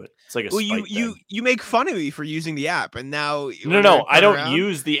don't do it. It's like a spike you make fun of me for using the app and now No, I don't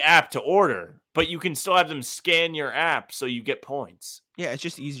use the app to order, but you can still have them scan your app so you get points. Yeah, it's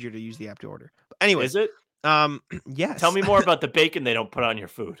just easier to use the app to order. But anyway, is it? Yes. Tell me more about the bacon they don't put on your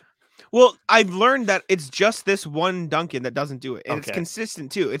food. Well, I've learned that it's just this one Dunkin' that doesn't do it. And it's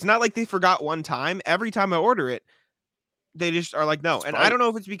consistent too. It's not like they forgot one time. Every time I order it, they just are like, no. That's and funny. I don't know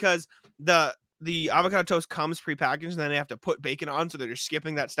if it's because the avocado toast comes prepackaged and then they have to put bacon on. So they're just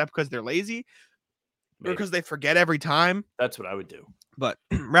skipping that step because they're lazy. Maybe. Or because they forget every time. That's what I would do. But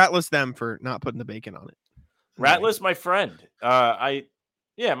ratless them for not putting the bacon on it. Ratless, my friend. My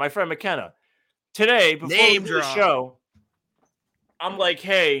friend McKenna. Today, before we do the show, I'm like,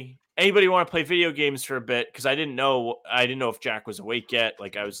 hey, anybody want to play video games for a bit? Because I didn't know if Jack was awake yet.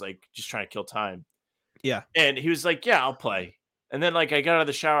 Like I was like just trying to kill time. Yeah. And he was like, yeah, I'll play. And then like I got out of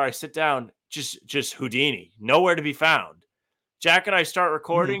the shower, I sit down, just Houdini, nowhere to be found. Jack and I start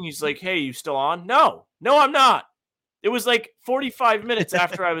recording. Mm-hmm. He's like, hey, you still on? No, I'm not. It was like 45 minutes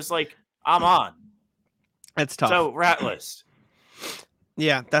after I was like, I'm on. That's tough. So ratless.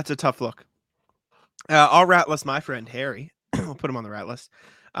 Yeah, that's a tough look. I'll ratless my friend Harry. We'll put him on the rat list.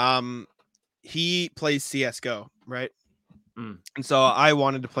 He plays CSGO, right? And so I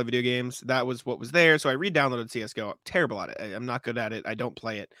wanted to play video games. That was what was there. So I re-downloaded CSGO. I'm terrible at it. I'm not good at it. I don't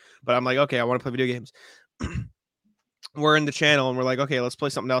play it. But I'm like, okay, I want to play video games. We're in the channel and we're like, okay, let's play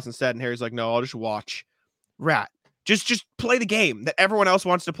something else instead. And Harry's like, no, I'll just watch. Rat. Just play the game that everyone else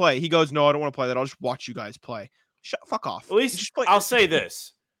wants to play. He goes, no, I don't want to play that. I'll just watch you guys play. Fuck off. At least I'll say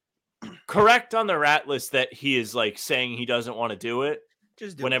this. Correct on the rat list that he is like saying he doesn't want to do it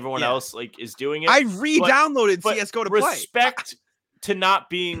when everyone else like is doing it. I re-downloaded CSGO to play. Respect to not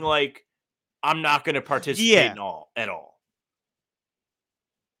being like, I'm not going to participate at all.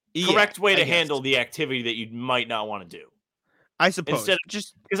 Correct way to handle the activity that you might not want to do. I suppose. Instead of,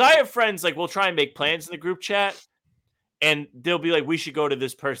 just because I have friends like we'll try and make plans in the group chat and they'll be like, we should go to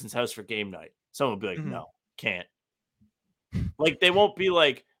this person's house for game night. Someone will be like, no, can't. Like they won't be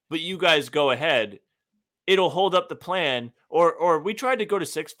like, but you guys go ahead. It'll hold up the plan. Or we tried to go to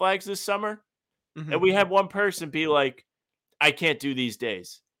Six Flags this summer, and we had one person be like, I can't do these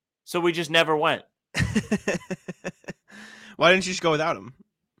days. So we just never went. Why didn't you just go without him?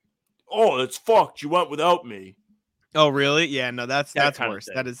 Oh, that's fucked. You went without me. Oh, really? Yeah, no, that's worse.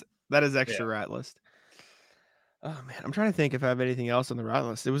 That is extra rat list. Oh man, I'm trying to think if I have anything else on the rat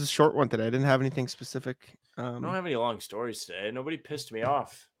list. It was a short one today. I didn't have anything specific. I don't have any long stories today. Nobody pissed me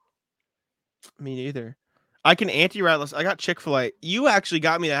off. Me neither. I can anti-ratless. I got Chick-fil-A. You actually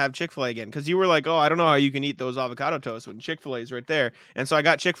got me to have Chick-fil-A again because you were like, "Oh, I don't know how you can eat those avocado toasts when Chick-fil-A is right there." And so I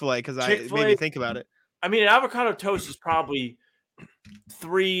got Chick-fil-A because it made me think about it. I mean, an avocado toast is probably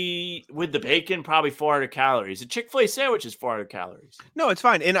 3 with the bacon, probably 400 calories. A Chick-fil-A sandwich is 400 calories. No, it's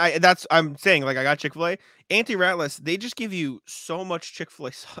fine. And I'm saying, like, I got Chick-fil-A. Anti-ratless, they just give you so much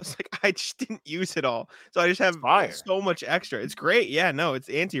Chick-fil-A sauce. Like, I just didn't use it all. So I just have so much extra. It's great. Yeah, no, it's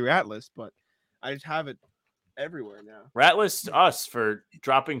anti-ratless, but I just have it everywhere now. Ratless to us for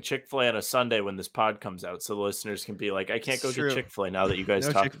dropping Chick-fil-A on a Sunday when this pod comes out, so the listeners can be like, I can't go get Chick-fil-A now that you guys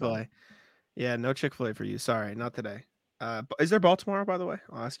talked about it. Yeah, no Chick-fil-A for you. Sorry, not today. Is there ball tomorrow, by the way?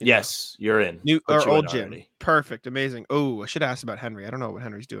 I'll ask you. Yes, you're in. New or old gym. Already. Perfect, amazing. Oh, I should ask about Henry. I don't know what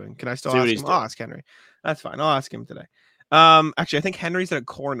Henry's doing. Can I still ask him? I'll ask Henry. That's fine. I'll ask him today. Actually, I think Henry's at a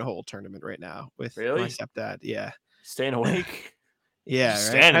cornhole tournament right now with my stepdad. Yeah, staying awake. Yeah,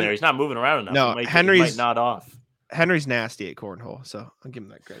 standing there. He's not moving around enough. No, Henry's might nod off. Henry's nasty at cornhole, so I'll give him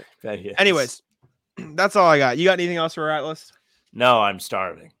that credit. Anyways, that's all I got. You got anything else for Atlas? No, I'm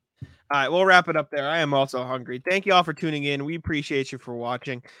starving. All right, we'll wrap it up there. I am also hungry. Thank you all for tuning in. We appreciate you for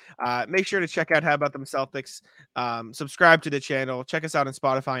watching. Make sure to check out How About Them Celtics. Subscribe to the channel. Check us out on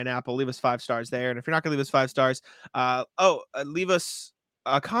Spotify and Apple. Leave us 5 stars there. And if you're not going to leave us 5 stars, leave us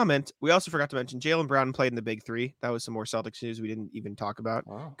a comment. We also forgot to mention Jaylen Brown played in the Big 3. That was some more Celtics news we didn't even talk about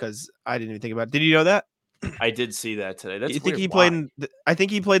because I didn't even think about it. Did you know that? I did see that today. That's think he played in I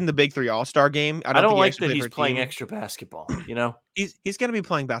think he played in the Big 3 All-Star game. I don't like that he's playing extra basketball, you know? He's going to be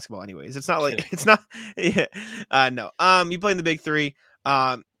playing basketball anyways. It's not like it's not no. He played in the Big 3.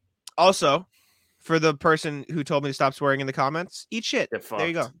 Also, for the person who told me to stop swearing in the comments, eat shit. There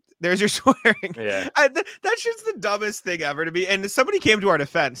you go. There's your swearing. Yeah. That's just the dumbest thing ever to be. And somebody came to our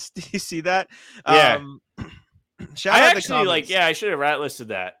defense. Did you see that? Yeah. I should have rat-listed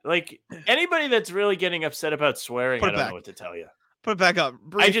that. Like, anybody that's really getting upset about swearing, I don't know what to tell you. Put it back up.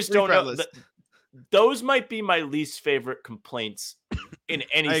 I just don't know. Those might be my least favorite complaints in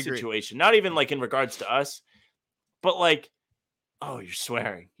any situation. Not even like in regards to us, but like, oh, you're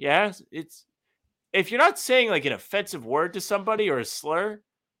swearing. Yeah, it's if you're not saying like an offensive word to somebody or a slur,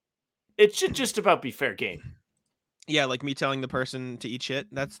 it should just about be fair game. Yeah, like me telling the person to eat shit.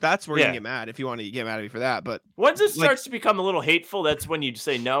 That's where you can get mad if you want to get mad at me for that. But once it starts to become a little hateful, that's when you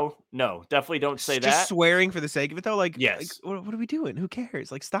say no, definitely don't say that. Just swearing for the sake of it, though. Like, yes. Like, what are we doing? Who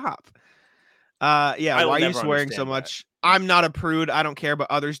cares? Like, stop. Why are you swearing so much? That. I'm not a prude. I don't care, but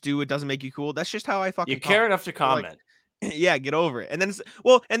others do. It doesn't make you cool. That's just how I fucking. You care enough to comment. Like, yeah, get over it. And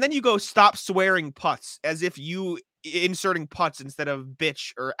then you go stop swearing putts as if you inserting putts instead of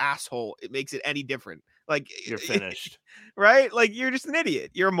bitch or asshole. It makes it any different. Like you're finished, right? Like you're just an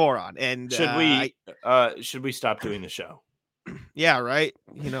idiot. You're a moron. And should we stop doing the show? Yeah, right.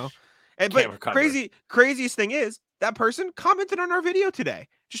 You know, but craziest thing is that person commented on our video today.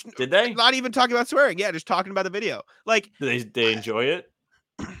 Did they? Not even talking about swearing. Yeah, just talking about the video. Like they enjoy it.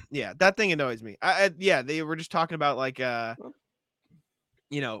 Yeah, that thing annoys me. They were just talking about like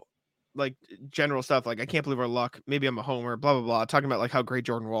like general stuff. Like I can't believe our luck. Maybe I'm a homer. Blah blah blah. Talking about like how great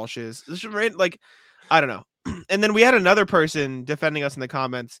Jordan Walsh is. Like. I don't know. And then we had another person defending us in the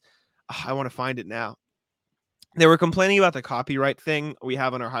comments. I want to find it now. They were complaining about the copyright thing we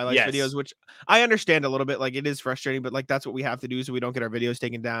have on our highlights videos, which I understand a little bit. Like it is frustrating, but like that's what we have to do so we don't get our videos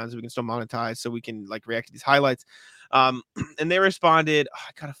taken down, so we can still monetize, so we can like react to these highlights. And they responded,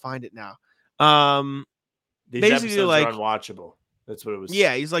 I gotta find it now. These basically episodes are unwatchable. That's what it was.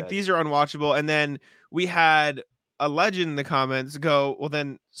 Yeah, he's like, these are unwatchable. And then we had a legend in the comments go, well,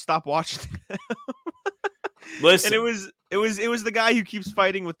 then stop watching. Listen, and it was the guy who keeps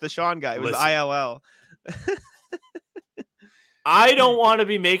fighting with the Sean guy. It was ILL. I don't want to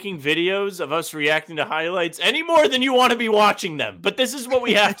be making videos of us reacting to highlights any more than you want to be watching them, but this is what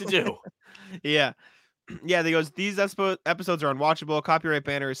we have to do. Yeah. They goes, these episodes are unwatchable. Copyright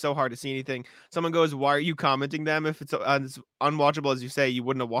banner is so hard to see anything. Someone goes, why are you commenting them? If it's as unwatchable as you say, you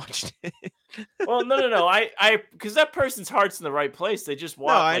wouldn't have watched it. Well, no. I because that person's heart's in the right place. They just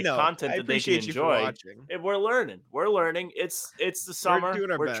want content that they can enjoy. And we're learning. It's the summer.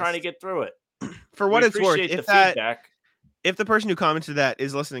 We're trying to get through it. For what it's worth, if the person who commented that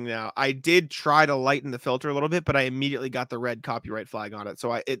is listening now, I did try to lighten the filter a little bit, but I immediately got the red copyright flag on it.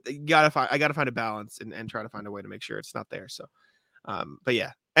 So I gotta find a balance and try to find a way to make sure it's not there. So, but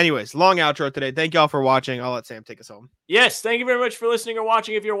yeah. Anyways, long outro today. Thank y'all for watching. I'll let Sam take us home. Yes, thank you very much for listening or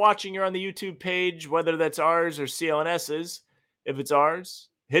watching. If you're watching, you're on the YouTube page, whether that's ours or CLNS's. If it's ours,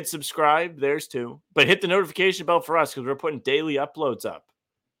 hit subscribe. There's 2. But hit the notification bell for us because we're putting daily uploads up.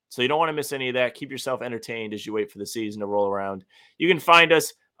 So you don't want to miss any of that. Keep yourself entertained as you wait for the season to roll around. You can find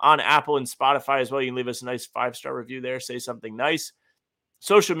us on Apple and Spotify as well. You can leave us a nice 5-star review there. Say something nice.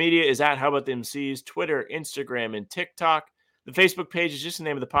 Social media is at How About the MCs, Twitter, Instagram, and TikTok. The Facebook page is just the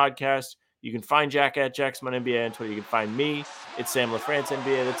name of the podcast. You can find Jack at Jackson NBA on Twitter. You can find me. It's Sam LaFrance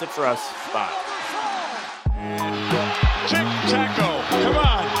NBA. That's it for us. Bye.